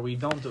kids with her. We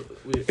don't.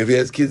 If he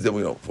has kids, then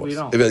we don't force. We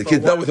don't. If he has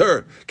kids, not with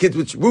her, kids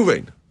with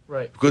Reuven.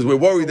 Right. Because we're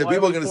worried that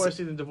people are going to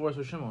forcing the divorce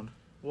with Shimon.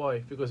 Why?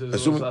 Because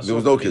Assuming was there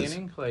was no kids.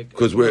 Like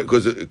Because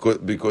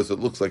it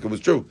looks like it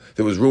was true.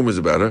 There was rumors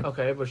about her.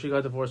 Okay, but she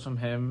got divorced from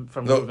him,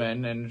 from No.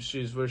 Reuven, and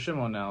she's with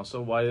Shimon now.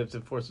 So why have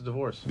to force a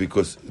divorce?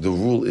 Because the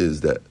rule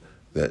is that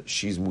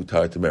she's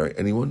mutar to marry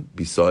anyone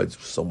besides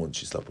someone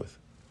she slept with.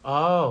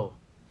 Oh.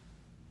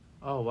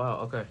 Oh, wow,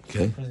 okay.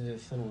 Okay? Because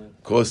it's similar.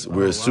 Of course,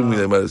 we're assuming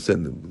they might have said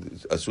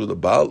asur the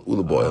baal or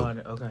the boil.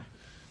 Okay.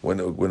 When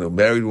a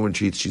married woman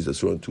cheats, she's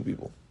asur on two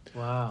people.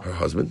 Wow. Her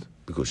husband,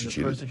 because she And the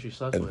cheated, person she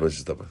slept and the with. person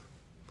she slept with.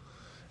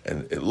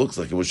 And it looks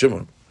like it was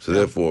Shimon. So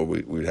therefore,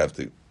 we'd have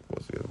to...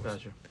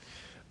 Gotcha.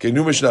 Okay,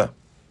 new Mishnah.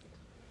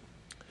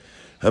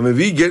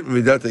 Hamavi get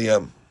midat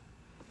hayam.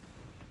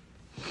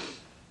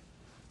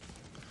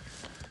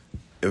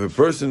 If a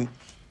person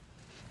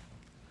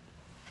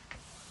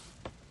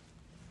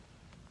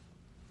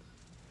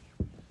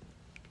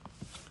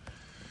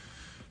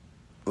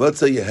let's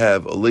say you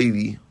have a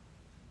lady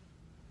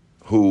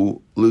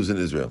who lives in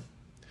Israel,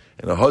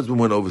 and her husband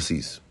went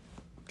overseas,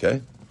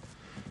 okay?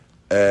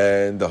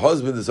 And the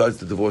husband decides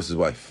to divorce his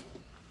wife.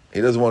 He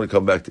doesn't want to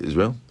come back to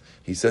Israel.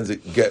 He sends a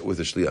get with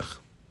a shliach.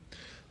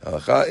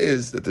 Halacha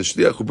is that the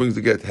shliach who brings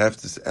the get has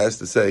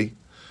to say,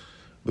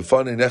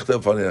 "B'fanei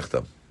nechtam, b'fanei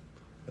nechtam."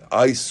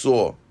 I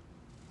saw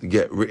the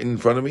get written in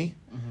front of me,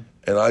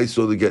 and I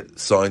saw the get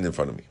signed in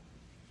front of me.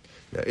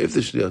 Now, if the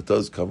shliach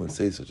does come and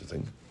say such a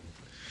thing,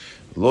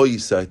 lo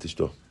yisai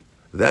tishto,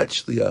 that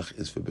shliach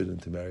is forbidden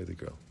to marry the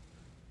girl.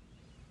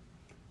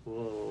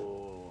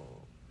 Whoa.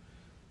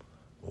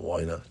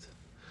 Why not?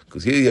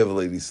 Because here you have a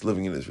lady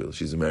living in Israel.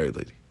 She's a married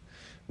lady.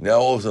 Now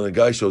all of a sudden a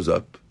guy shows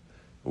up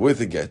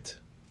with a get.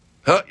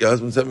 Your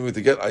husband sent me with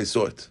a get. I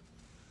saw it.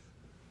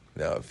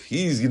 Now if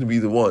he's going to be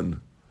the one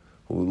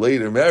who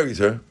later marries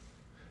her,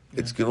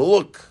 it's going to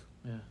look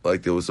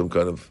like there was some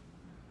kind of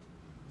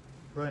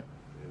Right.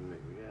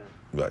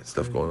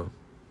 stuff going on.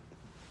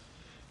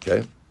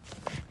 Okay?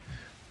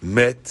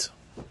 Met.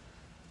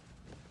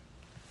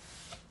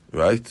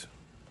 Right?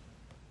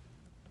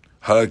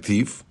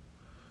 Haraktiv.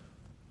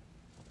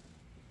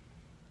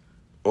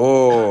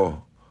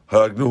 Oh,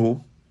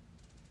 haragnuhu.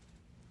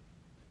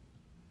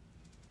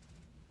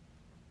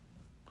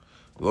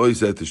 Lo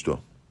yiseh tishto.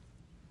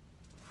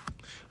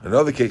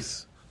 Another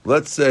case.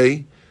 Let's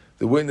say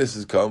the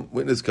witness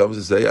comes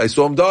and say, I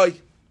saw him die.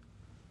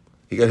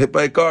 He got hit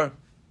by a car.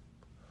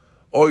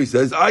 Or he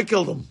says, I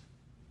killed him.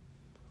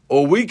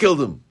 Or we killed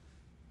him.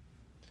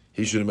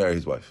 He shouldn't marry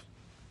his wife.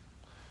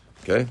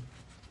 Okay?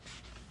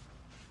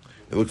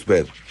 It looks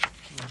bad.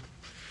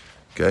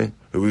 Okay?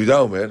 But we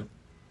down, man.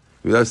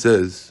 That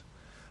says,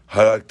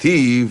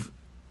 Haraktiv,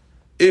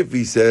 if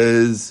he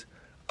says,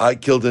 I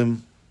killed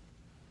him,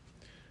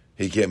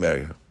 he can't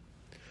marry her.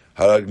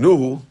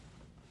 Haragnuhu,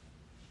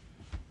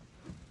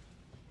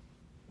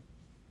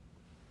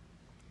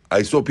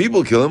 I saw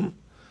people kill him,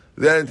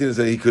 then Tina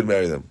said he could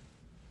marry them.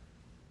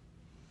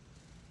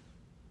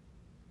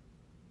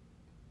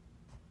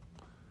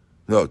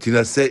 No,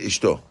 Tina said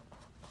ishto.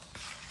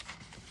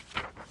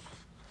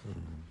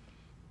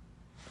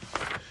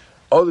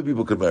 Other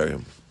people could marry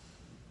him.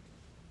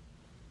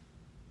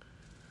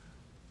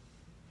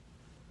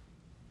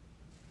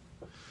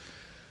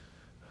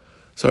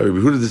 Sorry,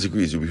 Rabbi Huda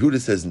disagrees. Rabbi Huda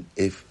says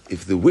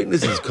if the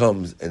witness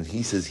comes and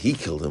he says he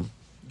killed him,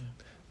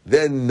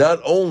 then not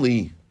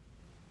only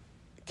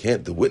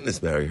can't the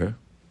witness marry her,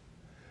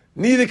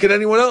 neither can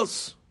anyone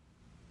else.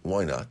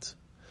 Why not?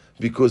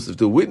 Because if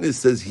the witness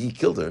says he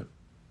killed her,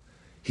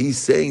 he's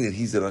saying that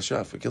he's a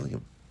Rasha for killing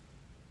him.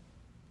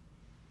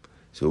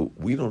 So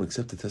we don't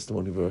accept the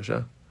testimony of a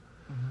Rasha.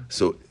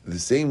 So the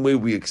same way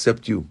we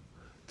accept you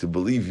to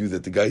believe you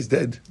that the guy's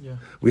dead,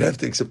 we have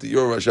to accept that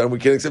you're a Rasha and we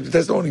can't accept the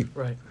testimony.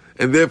 Right.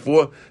 And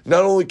therefore,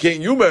 not only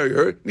can't you marry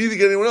her, neither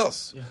can anyone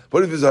else. Yeah.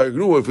 But if it's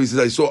Haragnu, if he says,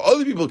 I saw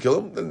other people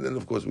kill him, then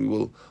of course we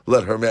will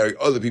let her marry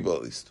other people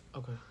at least.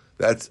 Okay.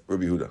 That's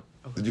Rabbi Huda.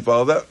 Okay. Did you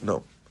follow that?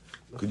 No.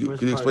 Could you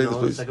explain this,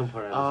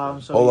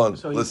 please? Hold on.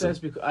 So he says,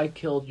 I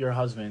killed your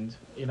husband.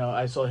 You know,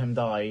 I saw him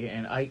die,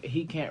 and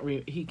he can't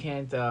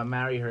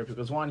marry her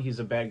because one, he's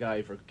a bad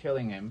guy for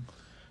killing him.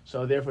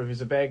 So therefore, if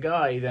he's a bad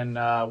guy, then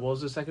what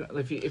was the second?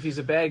 If he's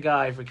a bad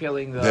guy for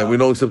killing the, then we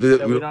don't accept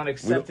it. We don't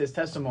accept his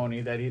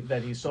testimony that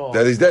he saw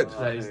that he's dead.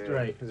 That he's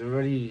right. Because we're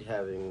already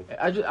having.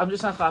 I'm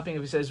just not clapping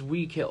if he says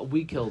we killed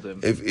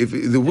him. If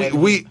the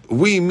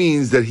we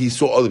means that he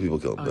saw other people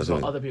kill him. That's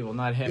other people,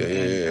 not him. Yeah,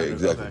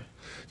 exactly. Okay.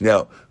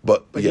 Now,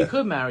 but he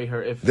could marry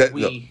her if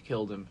we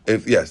killed him.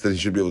 If yes, then he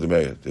should be able to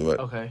marry her. Right?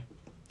 Okay.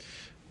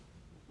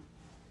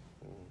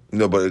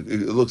 No, but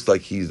it looks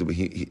like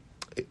he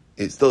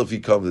it's still, if he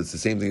comes, it's the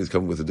same thing as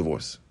coming with a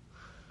divorce.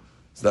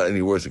 It's not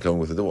any worse than coming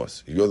with a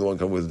divorce. If you're the one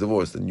coming with a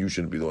divorce, then you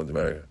shouldn't be the one to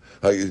marry her.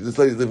 Like, this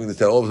lady's living in this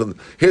town, all of a sudden,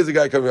 here's a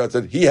guy coming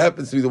outside, he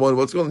happens to be the one,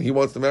 what's going on? He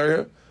wants to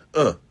marry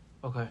her?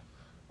 Okay.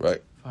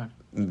 Right? Fine.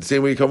 The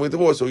same way you come with a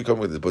divorce, so you come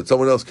with it. But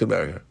someone else can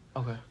marry her.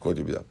 Okay.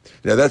 According to Bidah.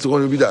 Now, that's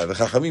going to be Bidah. The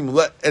Chachamim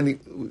let any,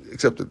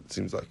 accept it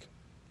seems like.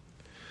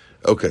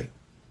 Okay.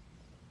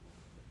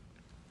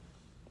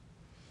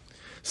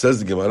 Says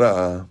the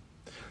Gemara,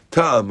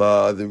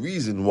 Ta'ama, the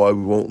reason why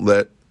we won't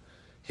let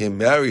him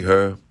marry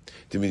her,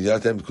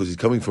 because he's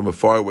coming from a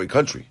faraway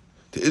country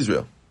to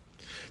Israel.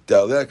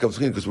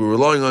 Because we're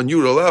relying on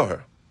you to allow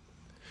her.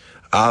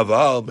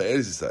 But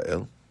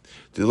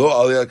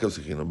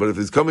if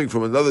it's coming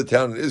from another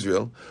town in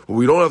Israel, well,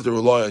 we don't have to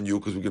rely on you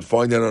because we can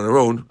find out on our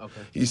own.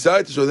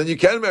 Then you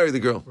can marry the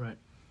girl.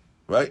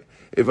 Right?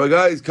 If a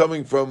guy is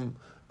coming from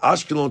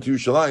Ashkelon to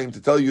Yerushalayim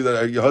to tell you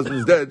that your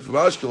husband's dead from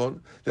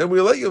Ashkelon, then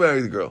we'll let you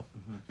marry the girl.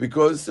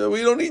 Because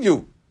we don't need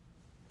you.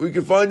 We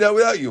can find out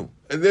without you.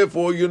 And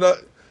therefore you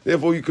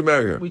can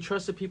marry her. We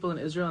trust the people in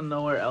Israel and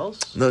nowhere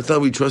else? No, it's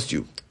not we trust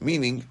you.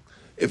 Meaning,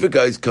 if a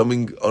guy's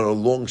coming on a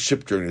long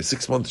ship journey, a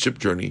 6-month ship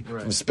journey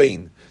from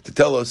Spain, to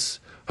tell us,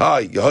 hi,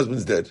 your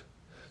husband's dead.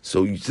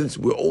 So since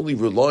we're only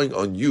relying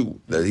on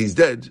you that he's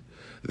dead,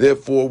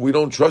 therefore we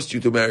don't trust you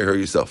to marry her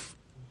yourself.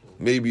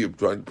 Maybe you're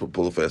trying to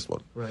pull a fast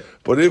one. Right.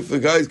 But if the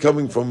guy's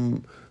coming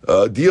from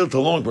Deal to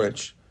Long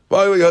Branch,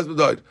 by the way, your husband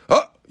died.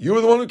 You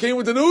were the one who came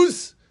with the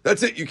news?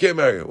 That's it, you can't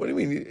marry her. What do you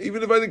mean?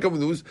 Even if I didn't come with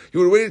the news, you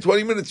would have waited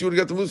 20 minutes, you would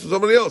have got the news from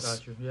somebody else.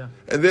 Got you, yeah.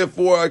 And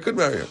therefore, I could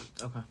marry her.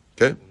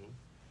 Okay?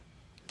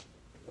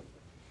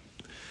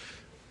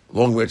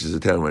 Long Branch is a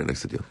town right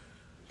next to Deal.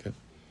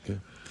 Okay?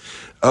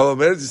 But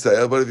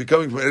if you're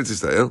coming from Eretz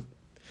Yisrael,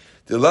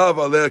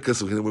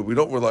 we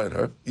don't rely on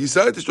her. You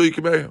decide to show you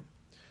can marry her.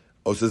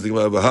 Oh, says the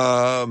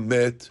Gemara,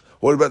 met.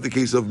 What about the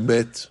case of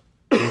met?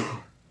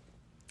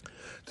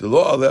 The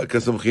law aleh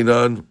kasam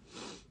chinan,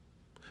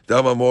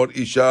 dam amor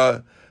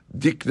isha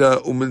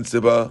dikna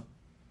uminseba.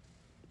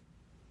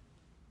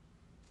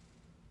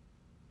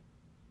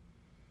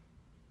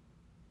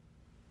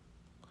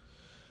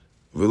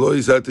 V'lo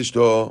yisat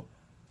ishto.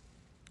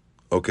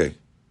 Okay.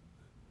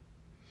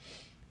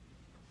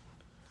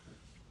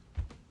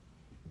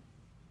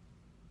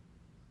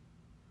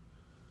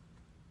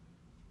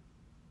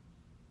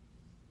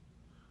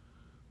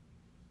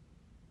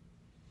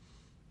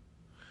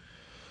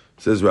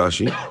 Says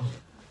Rashi.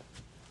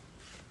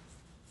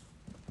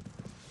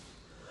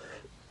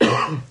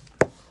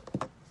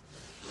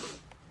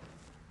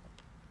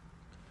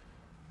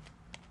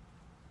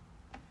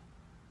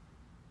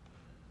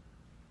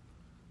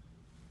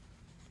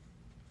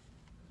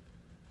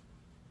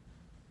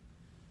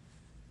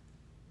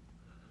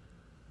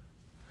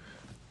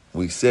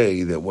 We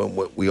say that when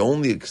we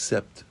only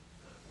accept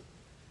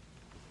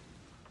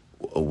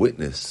a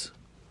witness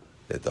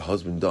that the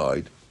husband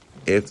died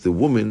if the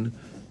woman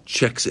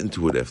checks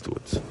into it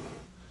afterwards.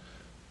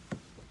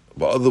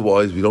 But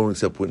otherwise, we don't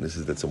accept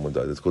witnesses that someone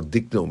died. It's called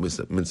dikno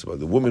mitzvah.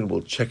 The woman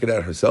will check it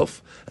out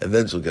herself, and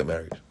then she'll get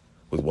married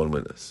with one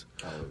witness.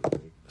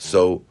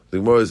 So the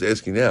Gemara is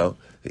asking now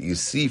that you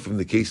see from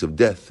the case of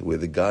death where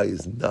the guy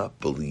is not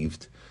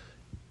believed,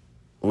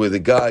 where the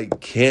guy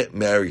can't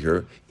marry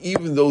her,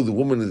 even though the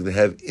woman is going to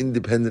have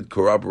independent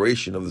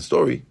corroboration of the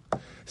story,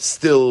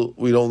 still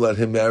we don't let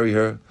him marry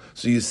her.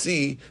 So you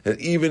see that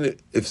even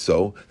if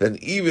so, then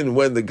even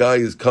when the guy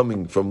is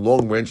coming from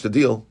Long Branch to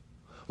Deal,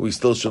 we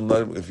still should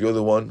let him, if you're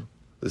the one,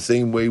 the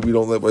same way we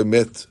don't let by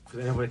met. Because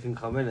anybody can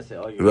come in and say,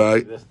 oh, you're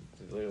right.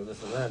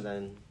 this and that,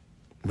 then...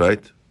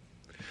 Right?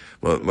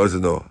 Well,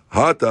 no.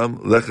 Hatam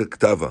lecha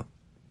ktava.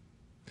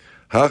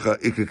 Hacha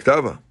ikra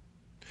ktava.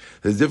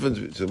 There's a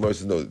difference, so Mark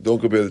says, no, don't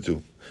compare the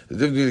two.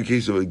 There's a difference between the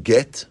case of a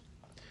get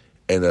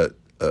and a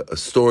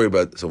story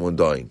about someone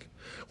dying.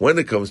 When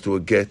it comes to a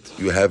get,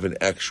 you have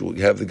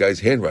the guy's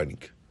handwriting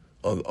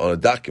on a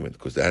document,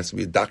 because there has to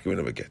be a document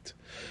of a get.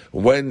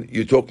 When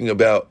you're talking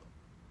about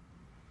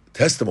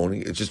testimony,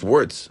 it's just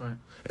words. Right.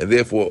 And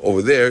therefore,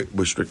 over there,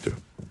 we're stricter.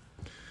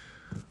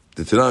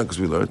 The Tanakh, because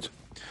we learned,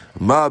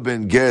 Ma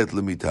ben get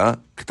lemita,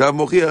 ktav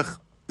mochiach,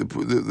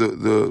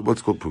 the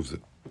what's called proves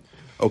it.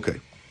 Okay.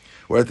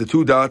 We're at the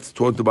 2 dots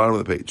toward the bottom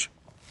of the page.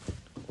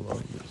 Hold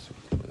on.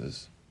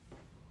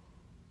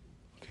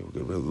 Okay, we're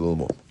going to read a little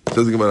more. It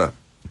says the Gemara.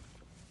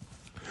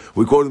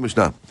 We quote the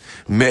Mishnah.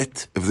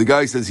 Met, if the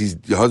guy says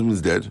your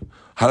husband's dead,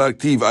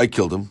 haraktiv, I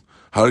killed him.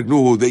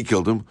 Haraknuhu, they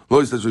killed him.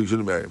 Lo says you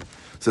shouldn't marry him.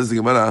 Says the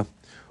Gemara,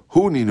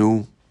 Hu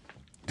ninu,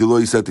 dilo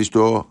yisat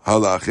ishto,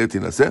 hala achet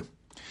tinaseh.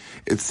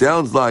 It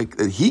sounds like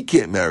that he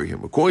can't marry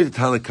him. According to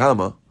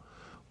Tanakama,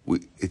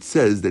 it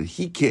says that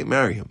he can't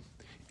marry him,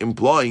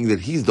 implying that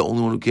he's the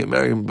only one who can't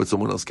marry him, but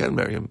someone else can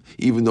marry him,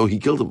 even though he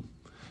killed him.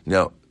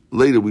 Now,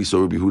 later we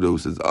saw Rabbi Huda who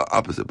says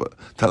opposite, but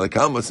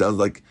Tanakama sounds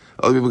like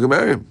other people can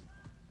marry him.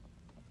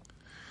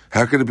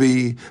 How could it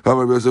be?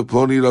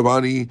 Ploni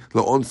Rabani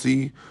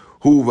laonsi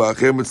hu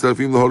va'achem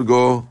mitzarfim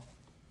lahorgo.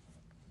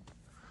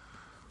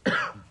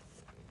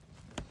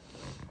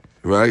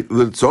 Right?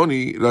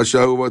 L'tzoni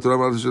rashahu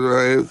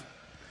v'torah.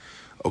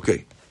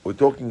 Okay, we're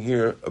talking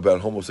here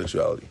about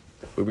homosexuality.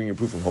 We're bringing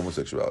proof of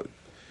homosexuality.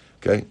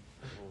 Okay?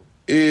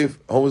 If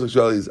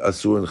homosexuality is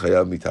asur and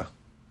chayav mitah,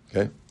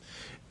 okay?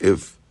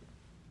 If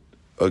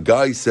a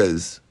guy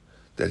says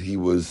that he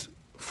was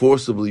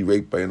forcibly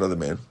raped by another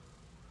man,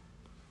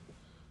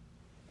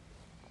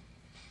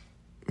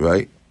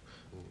 right?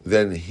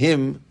 Then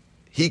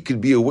he could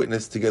be a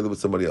witness together with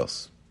somebody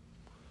else.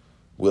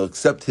 We'll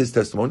accept his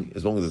testimony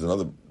as long as there's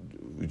another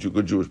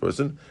good Jewish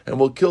person, and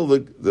we'll kill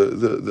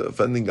the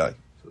offending guy.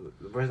 So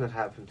the person that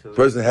happened to... The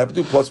person that happened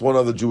to, plus one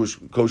other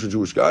kosher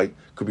Jewish guy,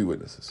 could be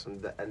witnesses.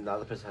 And the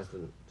other person has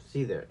to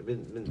see there.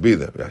 Be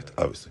there, right,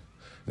 obviously.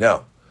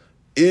 Now,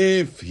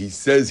 if he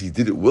says he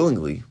did it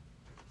willingly,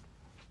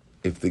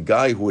 if the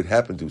guy who it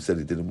happened to said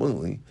he did it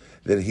willingly,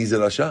 then he's a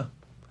Rasha.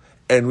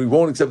 And we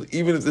won't accept,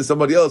 even if there's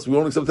somebody else, we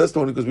won't accept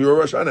testimony because we are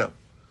a Rasha now.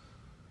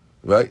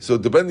 Right? So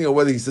depending on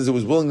whether he says it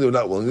was willingly or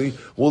not willingly,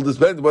 will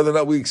depend whether or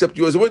not we accept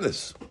you as a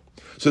witness.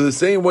 So the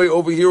same way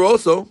over here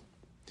also,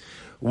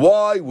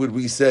 why would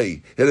we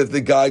say that if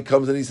the guy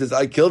comes and he says,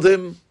 I killed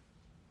him,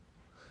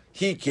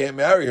 he can't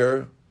marry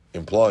her,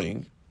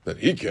 implying that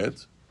he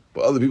can't,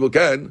 but other people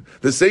can.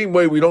 The same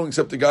way we don't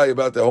accept the guy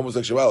about the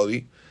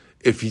homosexuality,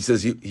 if he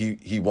says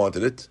he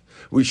wanted it,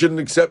 we shouldn't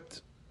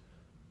accept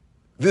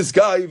this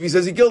guy if he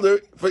says he killed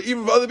her,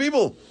 even for other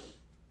people.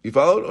 You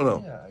followed or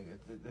no? Yeah,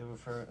 they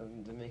refer,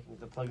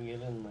 they're plugging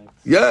it in like...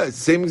 Yeah, it's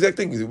the same exact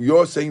thing.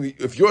 You're saying that,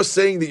 if you're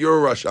saying that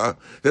you're a Rasha,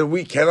 then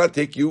we cannot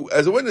take you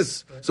as a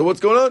witness. Right. So what's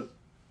going on?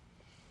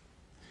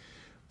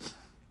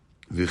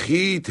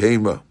 V'chi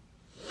teima.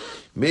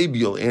 Maybe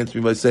you'll answer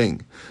me by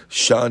saying,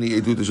 Shani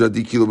edut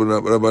shadi kilo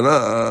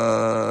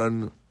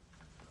b'rabanan.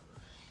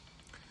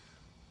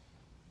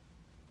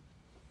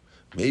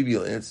 Maybe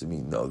you'll answer me,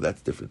 no,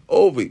 that's different.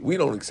 Oh, we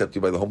don't accept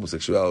you by the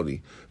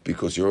homosexuality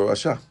because you're a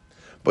Rasha.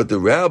 But the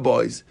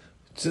rabbis,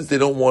 since they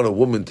don't want a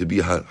woman to be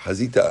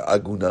Hazita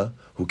Aguna,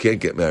 who can't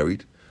get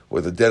married,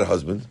 with a dead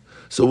husband,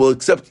 so we'll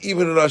accept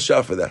even a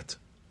Rasha for that.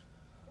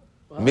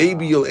 Wow.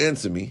 Maybe you'll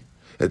answer me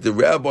that the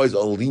rabbis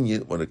are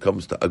lenient when it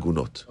comes to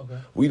Agunot. Okay.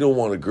 We don't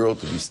want a girl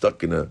to be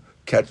stuck in a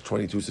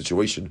catch-22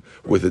 situation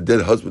with a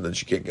dead husband and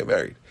she can't get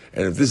married.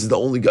 And if this is the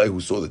only guy who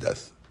saw the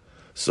death,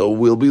 so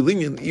we'll be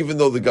lenient, even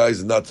though the guy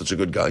is not such a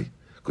good guy,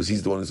 because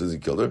he's the one who says he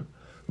killed her.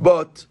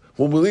 But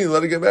when we're lenient,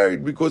 let her get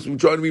married, because we're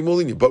trying to be more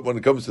lenient. But when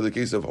it comes to the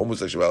case of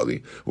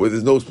homosexuality, where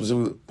there's no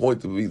specific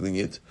point to be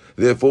lenient,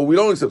 therefore we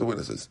don't accept the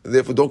witnesses. And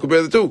therefore don't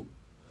compare the two.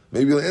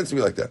 Maybe you'll answer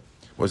me like that.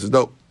 One says,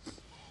 no.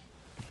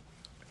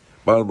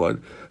 Bottom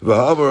line,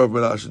 V'hamar of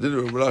Menashe,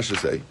 didn't Menashe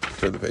say,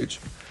 turn the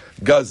page,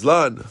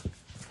 Gazlan,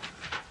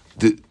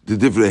 the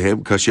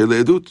divrehem, kasher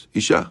le'edut,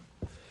 isha.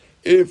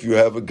 If you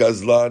have a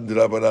Gazlan,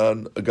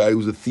 D'Rabanan, a guy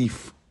who's a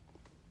thief,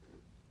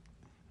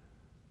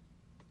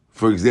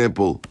 for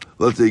example,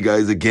 let's say a guy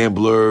is a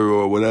gambler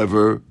or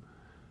whatever,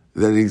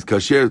 then he's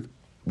kasher,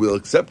 we'll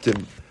accept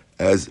him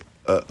as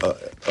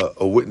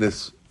a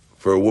witness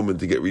for a woman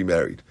to get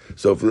remarried.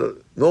 So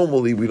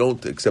normally we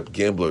don't accept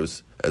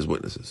gamblers as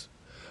witnesses.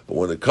 But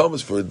when it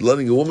comes for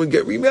letting a woman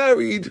get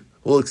remarried,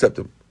 we'll accept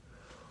him.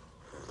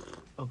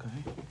 Okay.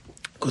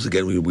 Because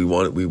again, we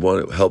want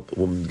to help a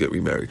woman get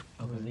remarried.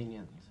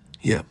 Lenient.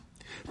 Yeah.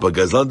 But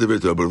Gazlan but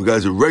if the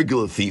guy's a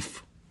regular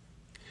thief,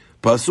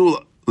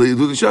 pasul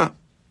le'edut isha.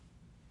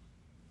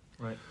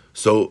 Right.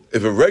 So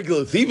if a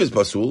regular thief is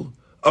pasul,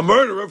 a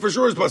murderer for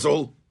sure is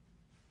pasul.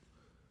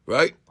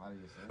 Right?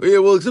 Yeah,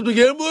 we'll accept a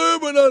gambler,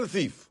 but not a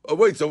thief. Oh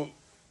wait, so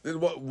then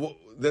what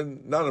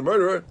then not a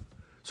murderer?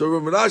 So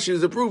Rav Menashe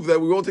is a proof that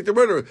we won't take the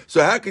murderer.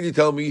 So how can you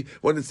tell me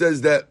when it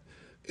says that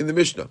in the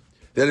Mishnah,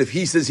 that if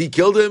he says he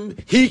killed him,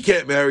 he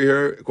can't marry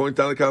her, according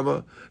to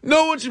Tanakama?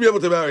 No one should be able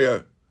to marry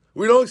her.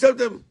 We don't accept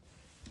him.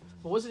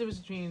 But what's the difference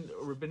between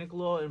rabbinic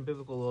law and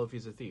biblical law if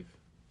he's a thief?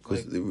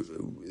 Because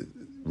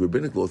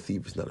rabbinic law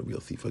thief is not a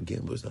real thief. A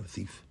gambler is not a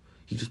thief.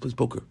 He just plays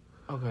poker.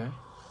 Okay.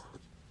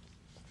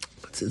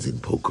 But since in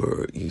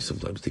poker, you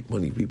sometimes take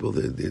money. People,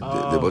 they're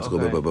about to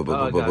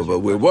go,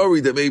 we're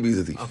worried that maybe he's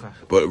a thief. Okay.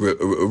 But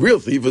a real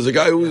thief is a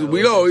guy who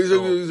we know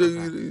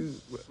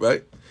he's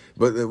right.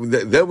 But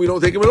then we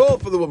don't take him at all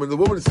for the woman. The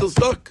woman is still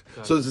stuck.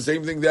 Okay. So it's the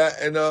same thing that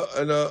and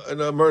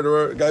a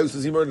murderer, a guy who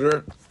says he murdered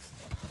her.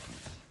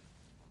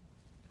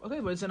 Okay,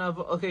 but it's enough.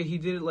 Okay, he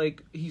did it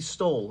like he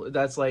stole.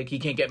 That's like he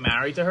can't get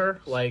married to her.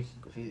 Like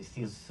he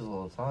steals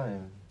all the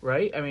time,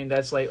 right? I mean,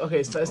 that's like okay.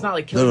 It's not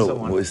like killing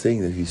someone. No, we're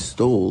saying that he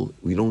stole.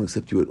 We don't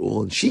accept you at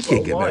all, and she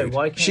can't get married.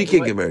 Why she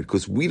can't get married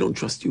because we don't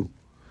trust you.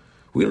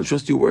 We don't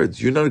trust your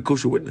words. You're not a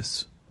kosher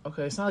witness.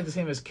 Okay, it's not like the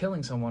same as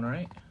killing someone,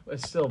 right?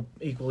 It's still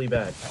equally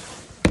bad.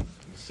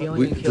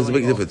 It doesn't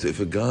make a difference. If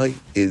a guy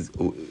is,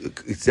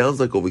 it sounds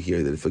like over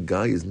here that if a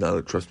guy is not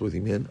a trustworthy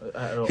man,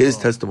 his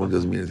testimony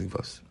doesn't mean anything for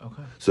us.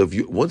 Okay. So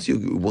once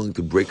you're willing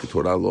to break a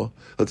Torah law,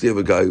 let's say you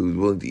have a guy who's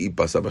willing to eat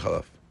basar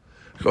b'chalav.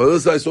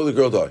 Listen, I saw the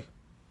girl die.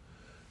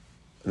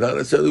 Not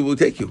necessarily will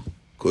take you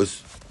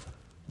because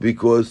you're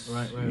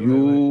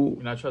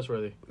not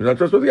trustworthy. You're not a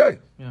trustworthy guy.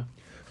 Yeah.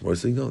 We're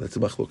saying no. That's a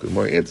machlok. And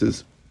my answer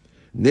is,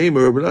 name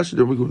Rabbi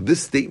Menashe.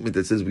 This statement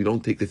that says we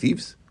don't take the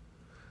thieves,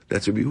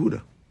 that's Rabbi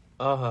Yehuda.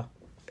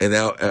 And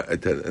now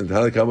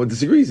Tanakama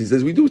disagrees. He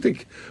says we do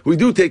take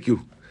you.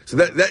 So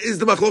that is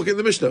the machlok in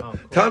the Mishnah. Cool.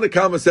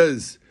 Tanakama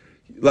says,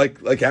 like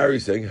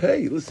Harry's saying,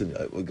 hey, listen,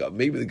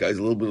 maybe the guy's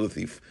a little bit of a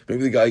thief.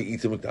 Maybe the guy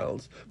eats at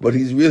McDonald's, but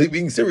he's really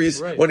being serious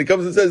when he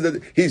comes and says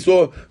that he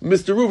saw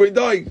Mr. Reuven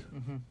dying.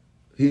 Mm-hmm.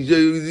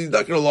 He's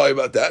not going to lie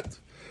about that.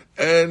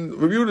 And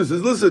Rabbi Yehuda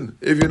says, listen,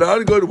 if you're not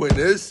a good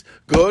witness,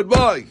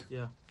 goodbye.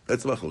 Yeah,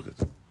 that's the machlok.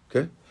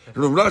 Okay, and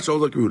Rav Menashe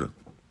like Yehuda.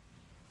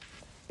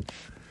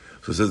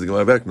 So says the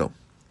Gemara back, no.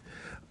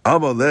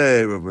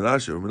 Amalei Rav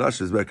Menashe. Rav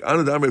Menashe is back.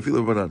 Ana Damar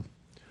Afilu Rabbanan.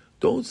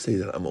 Don't say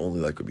that I'm only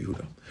like Rabbi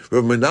Yehuda.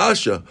 Rav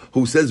Menashe,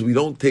 who says we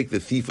don't take the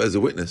thief as a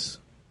witness,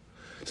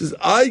 says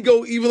I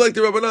go even like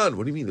the Rabbanan.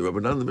 What do you mean? The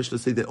Rabbanan in the Mishnah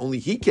say that only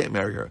he can't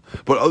marry her,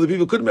 but other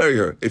people could marry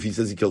her if he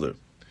says he killed her,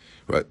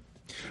 right?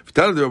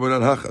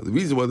 The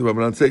reason why the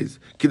Rabbanan says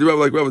Kid Rabba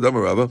like Rabba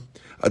Damar Rabba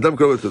Adam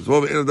Karov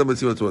Tzvov and Adam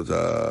Mitzvah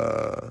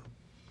Tzvov.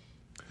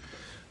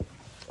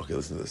 Okay,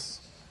 listen to this.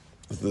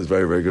 Listen to this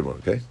very, very good one.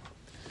 Okay.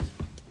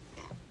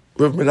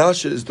 Rav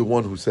Menashe is the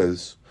one who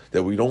says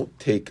that we don't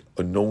take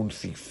a known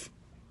thief,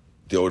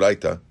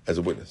 deoraita, as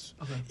a witness.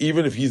 Okay.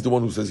 Even if he's the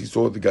one who says he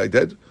saw the guy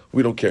dead,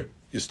 we don't care.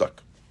 You're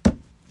stuck.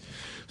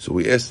 So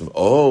we asked him,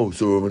 so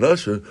Rav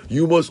Menashe,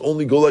 you must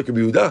only go like Rabbi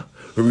Yehuda.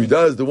 Rabbi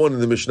Yehuda is the one in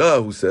the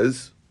Mishnah who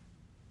says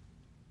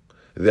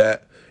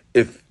that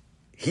if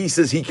he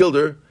says he killed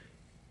her,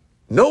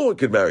 no one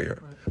could marry her.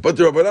 Right. But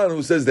the Rabbanan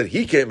who says that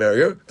he can't marry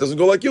her doesn't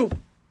go like you.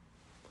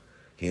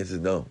 He answers,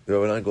 no, the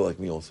Rabbanan go like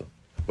me also.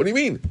 What do you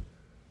mean?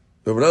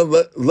 The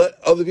Rabbanan let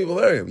other people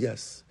marry him.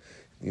 Yes.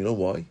 You know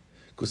why?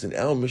 Because in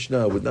our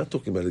Mishnah, we're not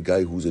talking about a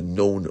guy who's a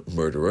known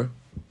murderer.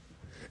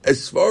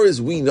 As far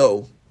as we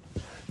know,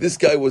 this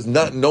guy was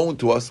not known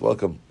to us,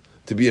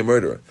 to be a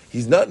murderer.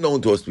 He's not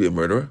known to us to be a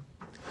murderer.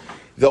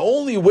 The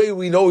only way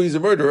we know he's a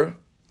murderer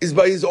is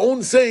by his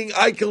own saying,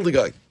 I killed a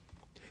guy.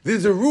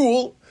 There's a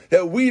rule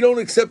that we don't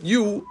accept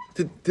you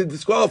to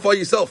disqualify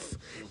yourself.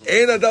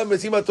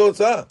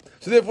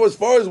 So therefore, as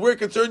far as we're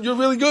concerned, you're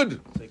really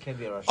good. So it can't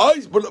be a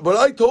Rasha. But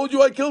I told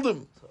you I killed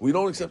him. We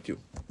don't accept you.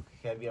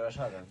 It can't be a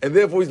Rasha then. And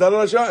therefore, he's not a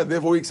Rasha, and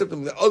therefore we accept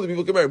him. That other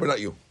people can marry, but not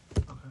you.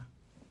 Okay.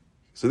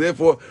 So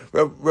therefore,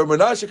 Rav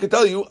Menashe can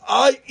tell you,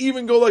 I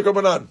even go like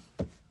Rabbanan.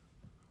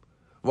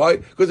 Why?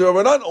 Because the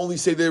Rabbanan only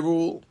say their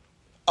rule.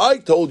 I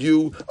told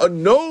you a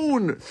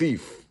known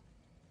thief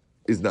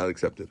is not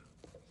accepted.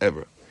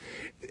 Ever.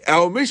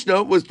 Our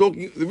Mishnah was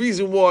talking, the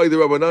reason why the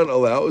Rabbanan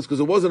allow is because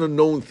it wasn't a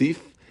known thief.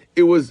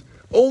 It was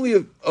only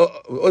it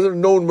wasn't a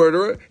known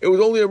murderer. It was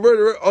only a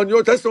murderer on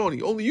your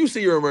testimony. Only you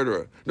say you're a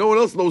murderer. No one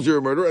else knows you're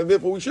a murderer, and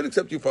therefore we should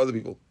accept you for other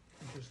people.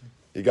 Interesting.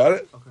 You got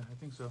it? Okay, I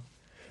think so.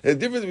 There's a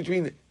difference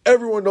between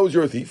everyone knows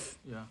you're a thief,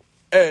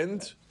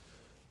 and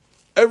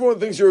everyone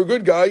thinks you're a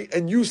good guy,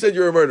 and you said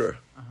you're a murderer.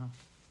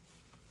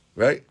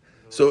 Right?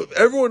 So if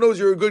everyone knows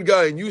you're a good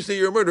guy, and you say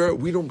you're a murderer,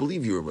 we don't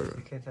believe you're a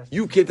murderer.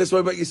 You can't testify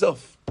about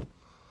yourself.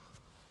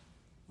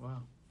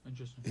 Wow,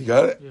 interesting. You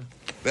got it? Yeah.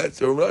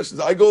 That's Rav Menashe says,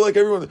 I go like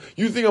everyone.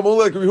 You think I'm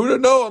only like Rabbi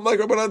Yehuda? No, I'm like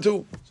Rabbanan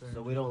too.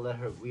 So we don't let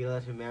her. We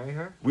let him marry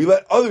her. We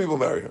let other people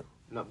marry her.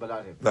 No, but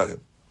not him. Not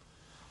him.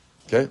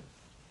 Okay.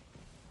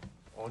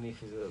 Only if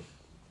he's a.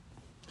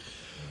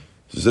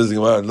 So it says the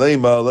Gemara,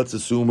 Leima, let's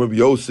assume Rabbi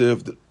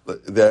Yosef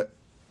that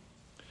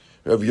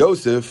Rabbi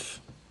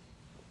Yosef,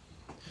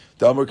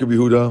 Damar Rabbi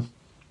Yehuda.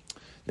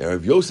 Now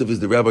Rabbi Yosef is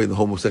the rabbi in the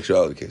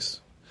homosexuality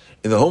case.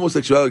 In the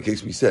homosexuality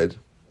case, we said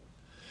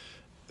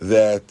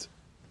that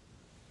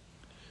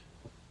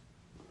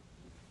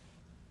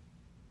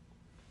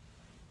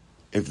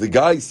if the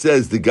guy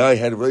says the guy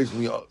had a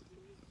relation with me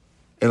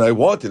and I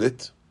wanted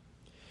it,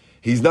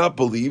 he's not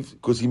believed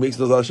because he makes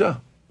no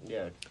zasha.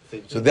 Yeah.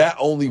 So that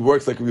only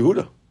works like Rabbi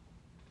Yehuda,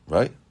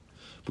 right?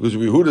 Because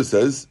Rabbi Yehuda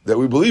says that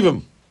we believe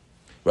him,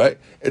 right?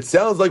 It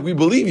sounds like we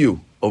believe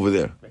you over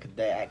there.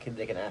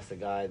 They can ask the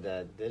guy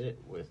that did it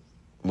with.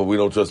 But we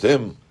don't trust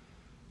him.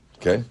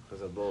 Okay?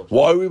 Because of both.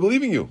 Why are we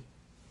believing you?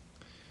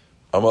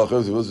 No, I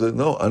also don't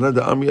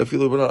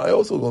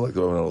like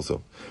the Rabbanan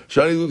also.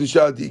 Shani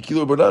Lutisha di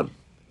Kilo Banan.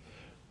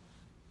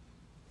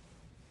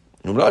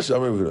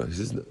 He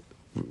says,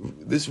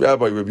 this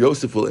rabbi, Rabbi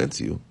Yosef, will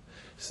answer you.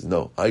 He says,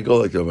 no, I go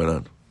like the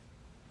Rabbanan.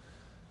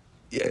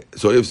 Yeah.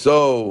 So if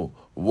so,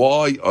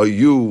 why are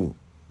you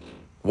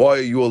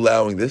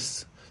allowing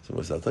this? So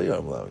I'll tell you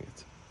I'm allowing it.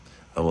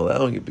 I'm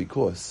allowing it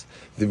because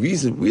the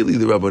reason, really,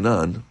 the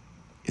Rabbanan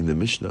in the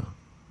Mishnah,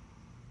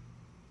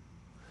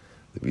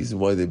 the reason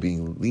why they're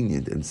being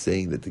lenient and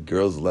saying that the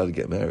girl's allowed to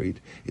get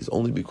married is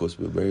only because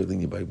we're very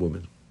lenient by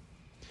women.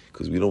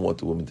 Because we don't want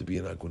the woman to be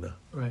an aguna.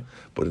 Right.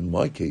 But in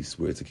my case,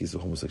 where it's a case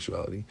of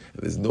homosexuality,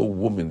 and there's no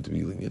woman to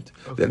be lenient,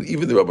 then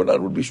even the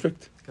Rabbanan would be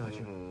strict. Gotcha.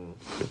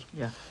 Good.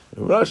 Yeah.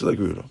 Rashi like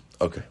Yehuda.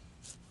 Okay.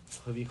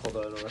 Who do you call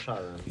the Rasha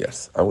then?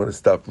 Yes. I'm going to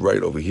stop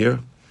right over here.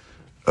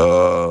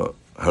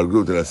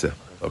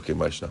 Okay,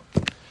 Maishna.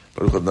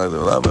 Baruch Adonai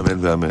Le'olam. Amen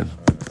ve'amen.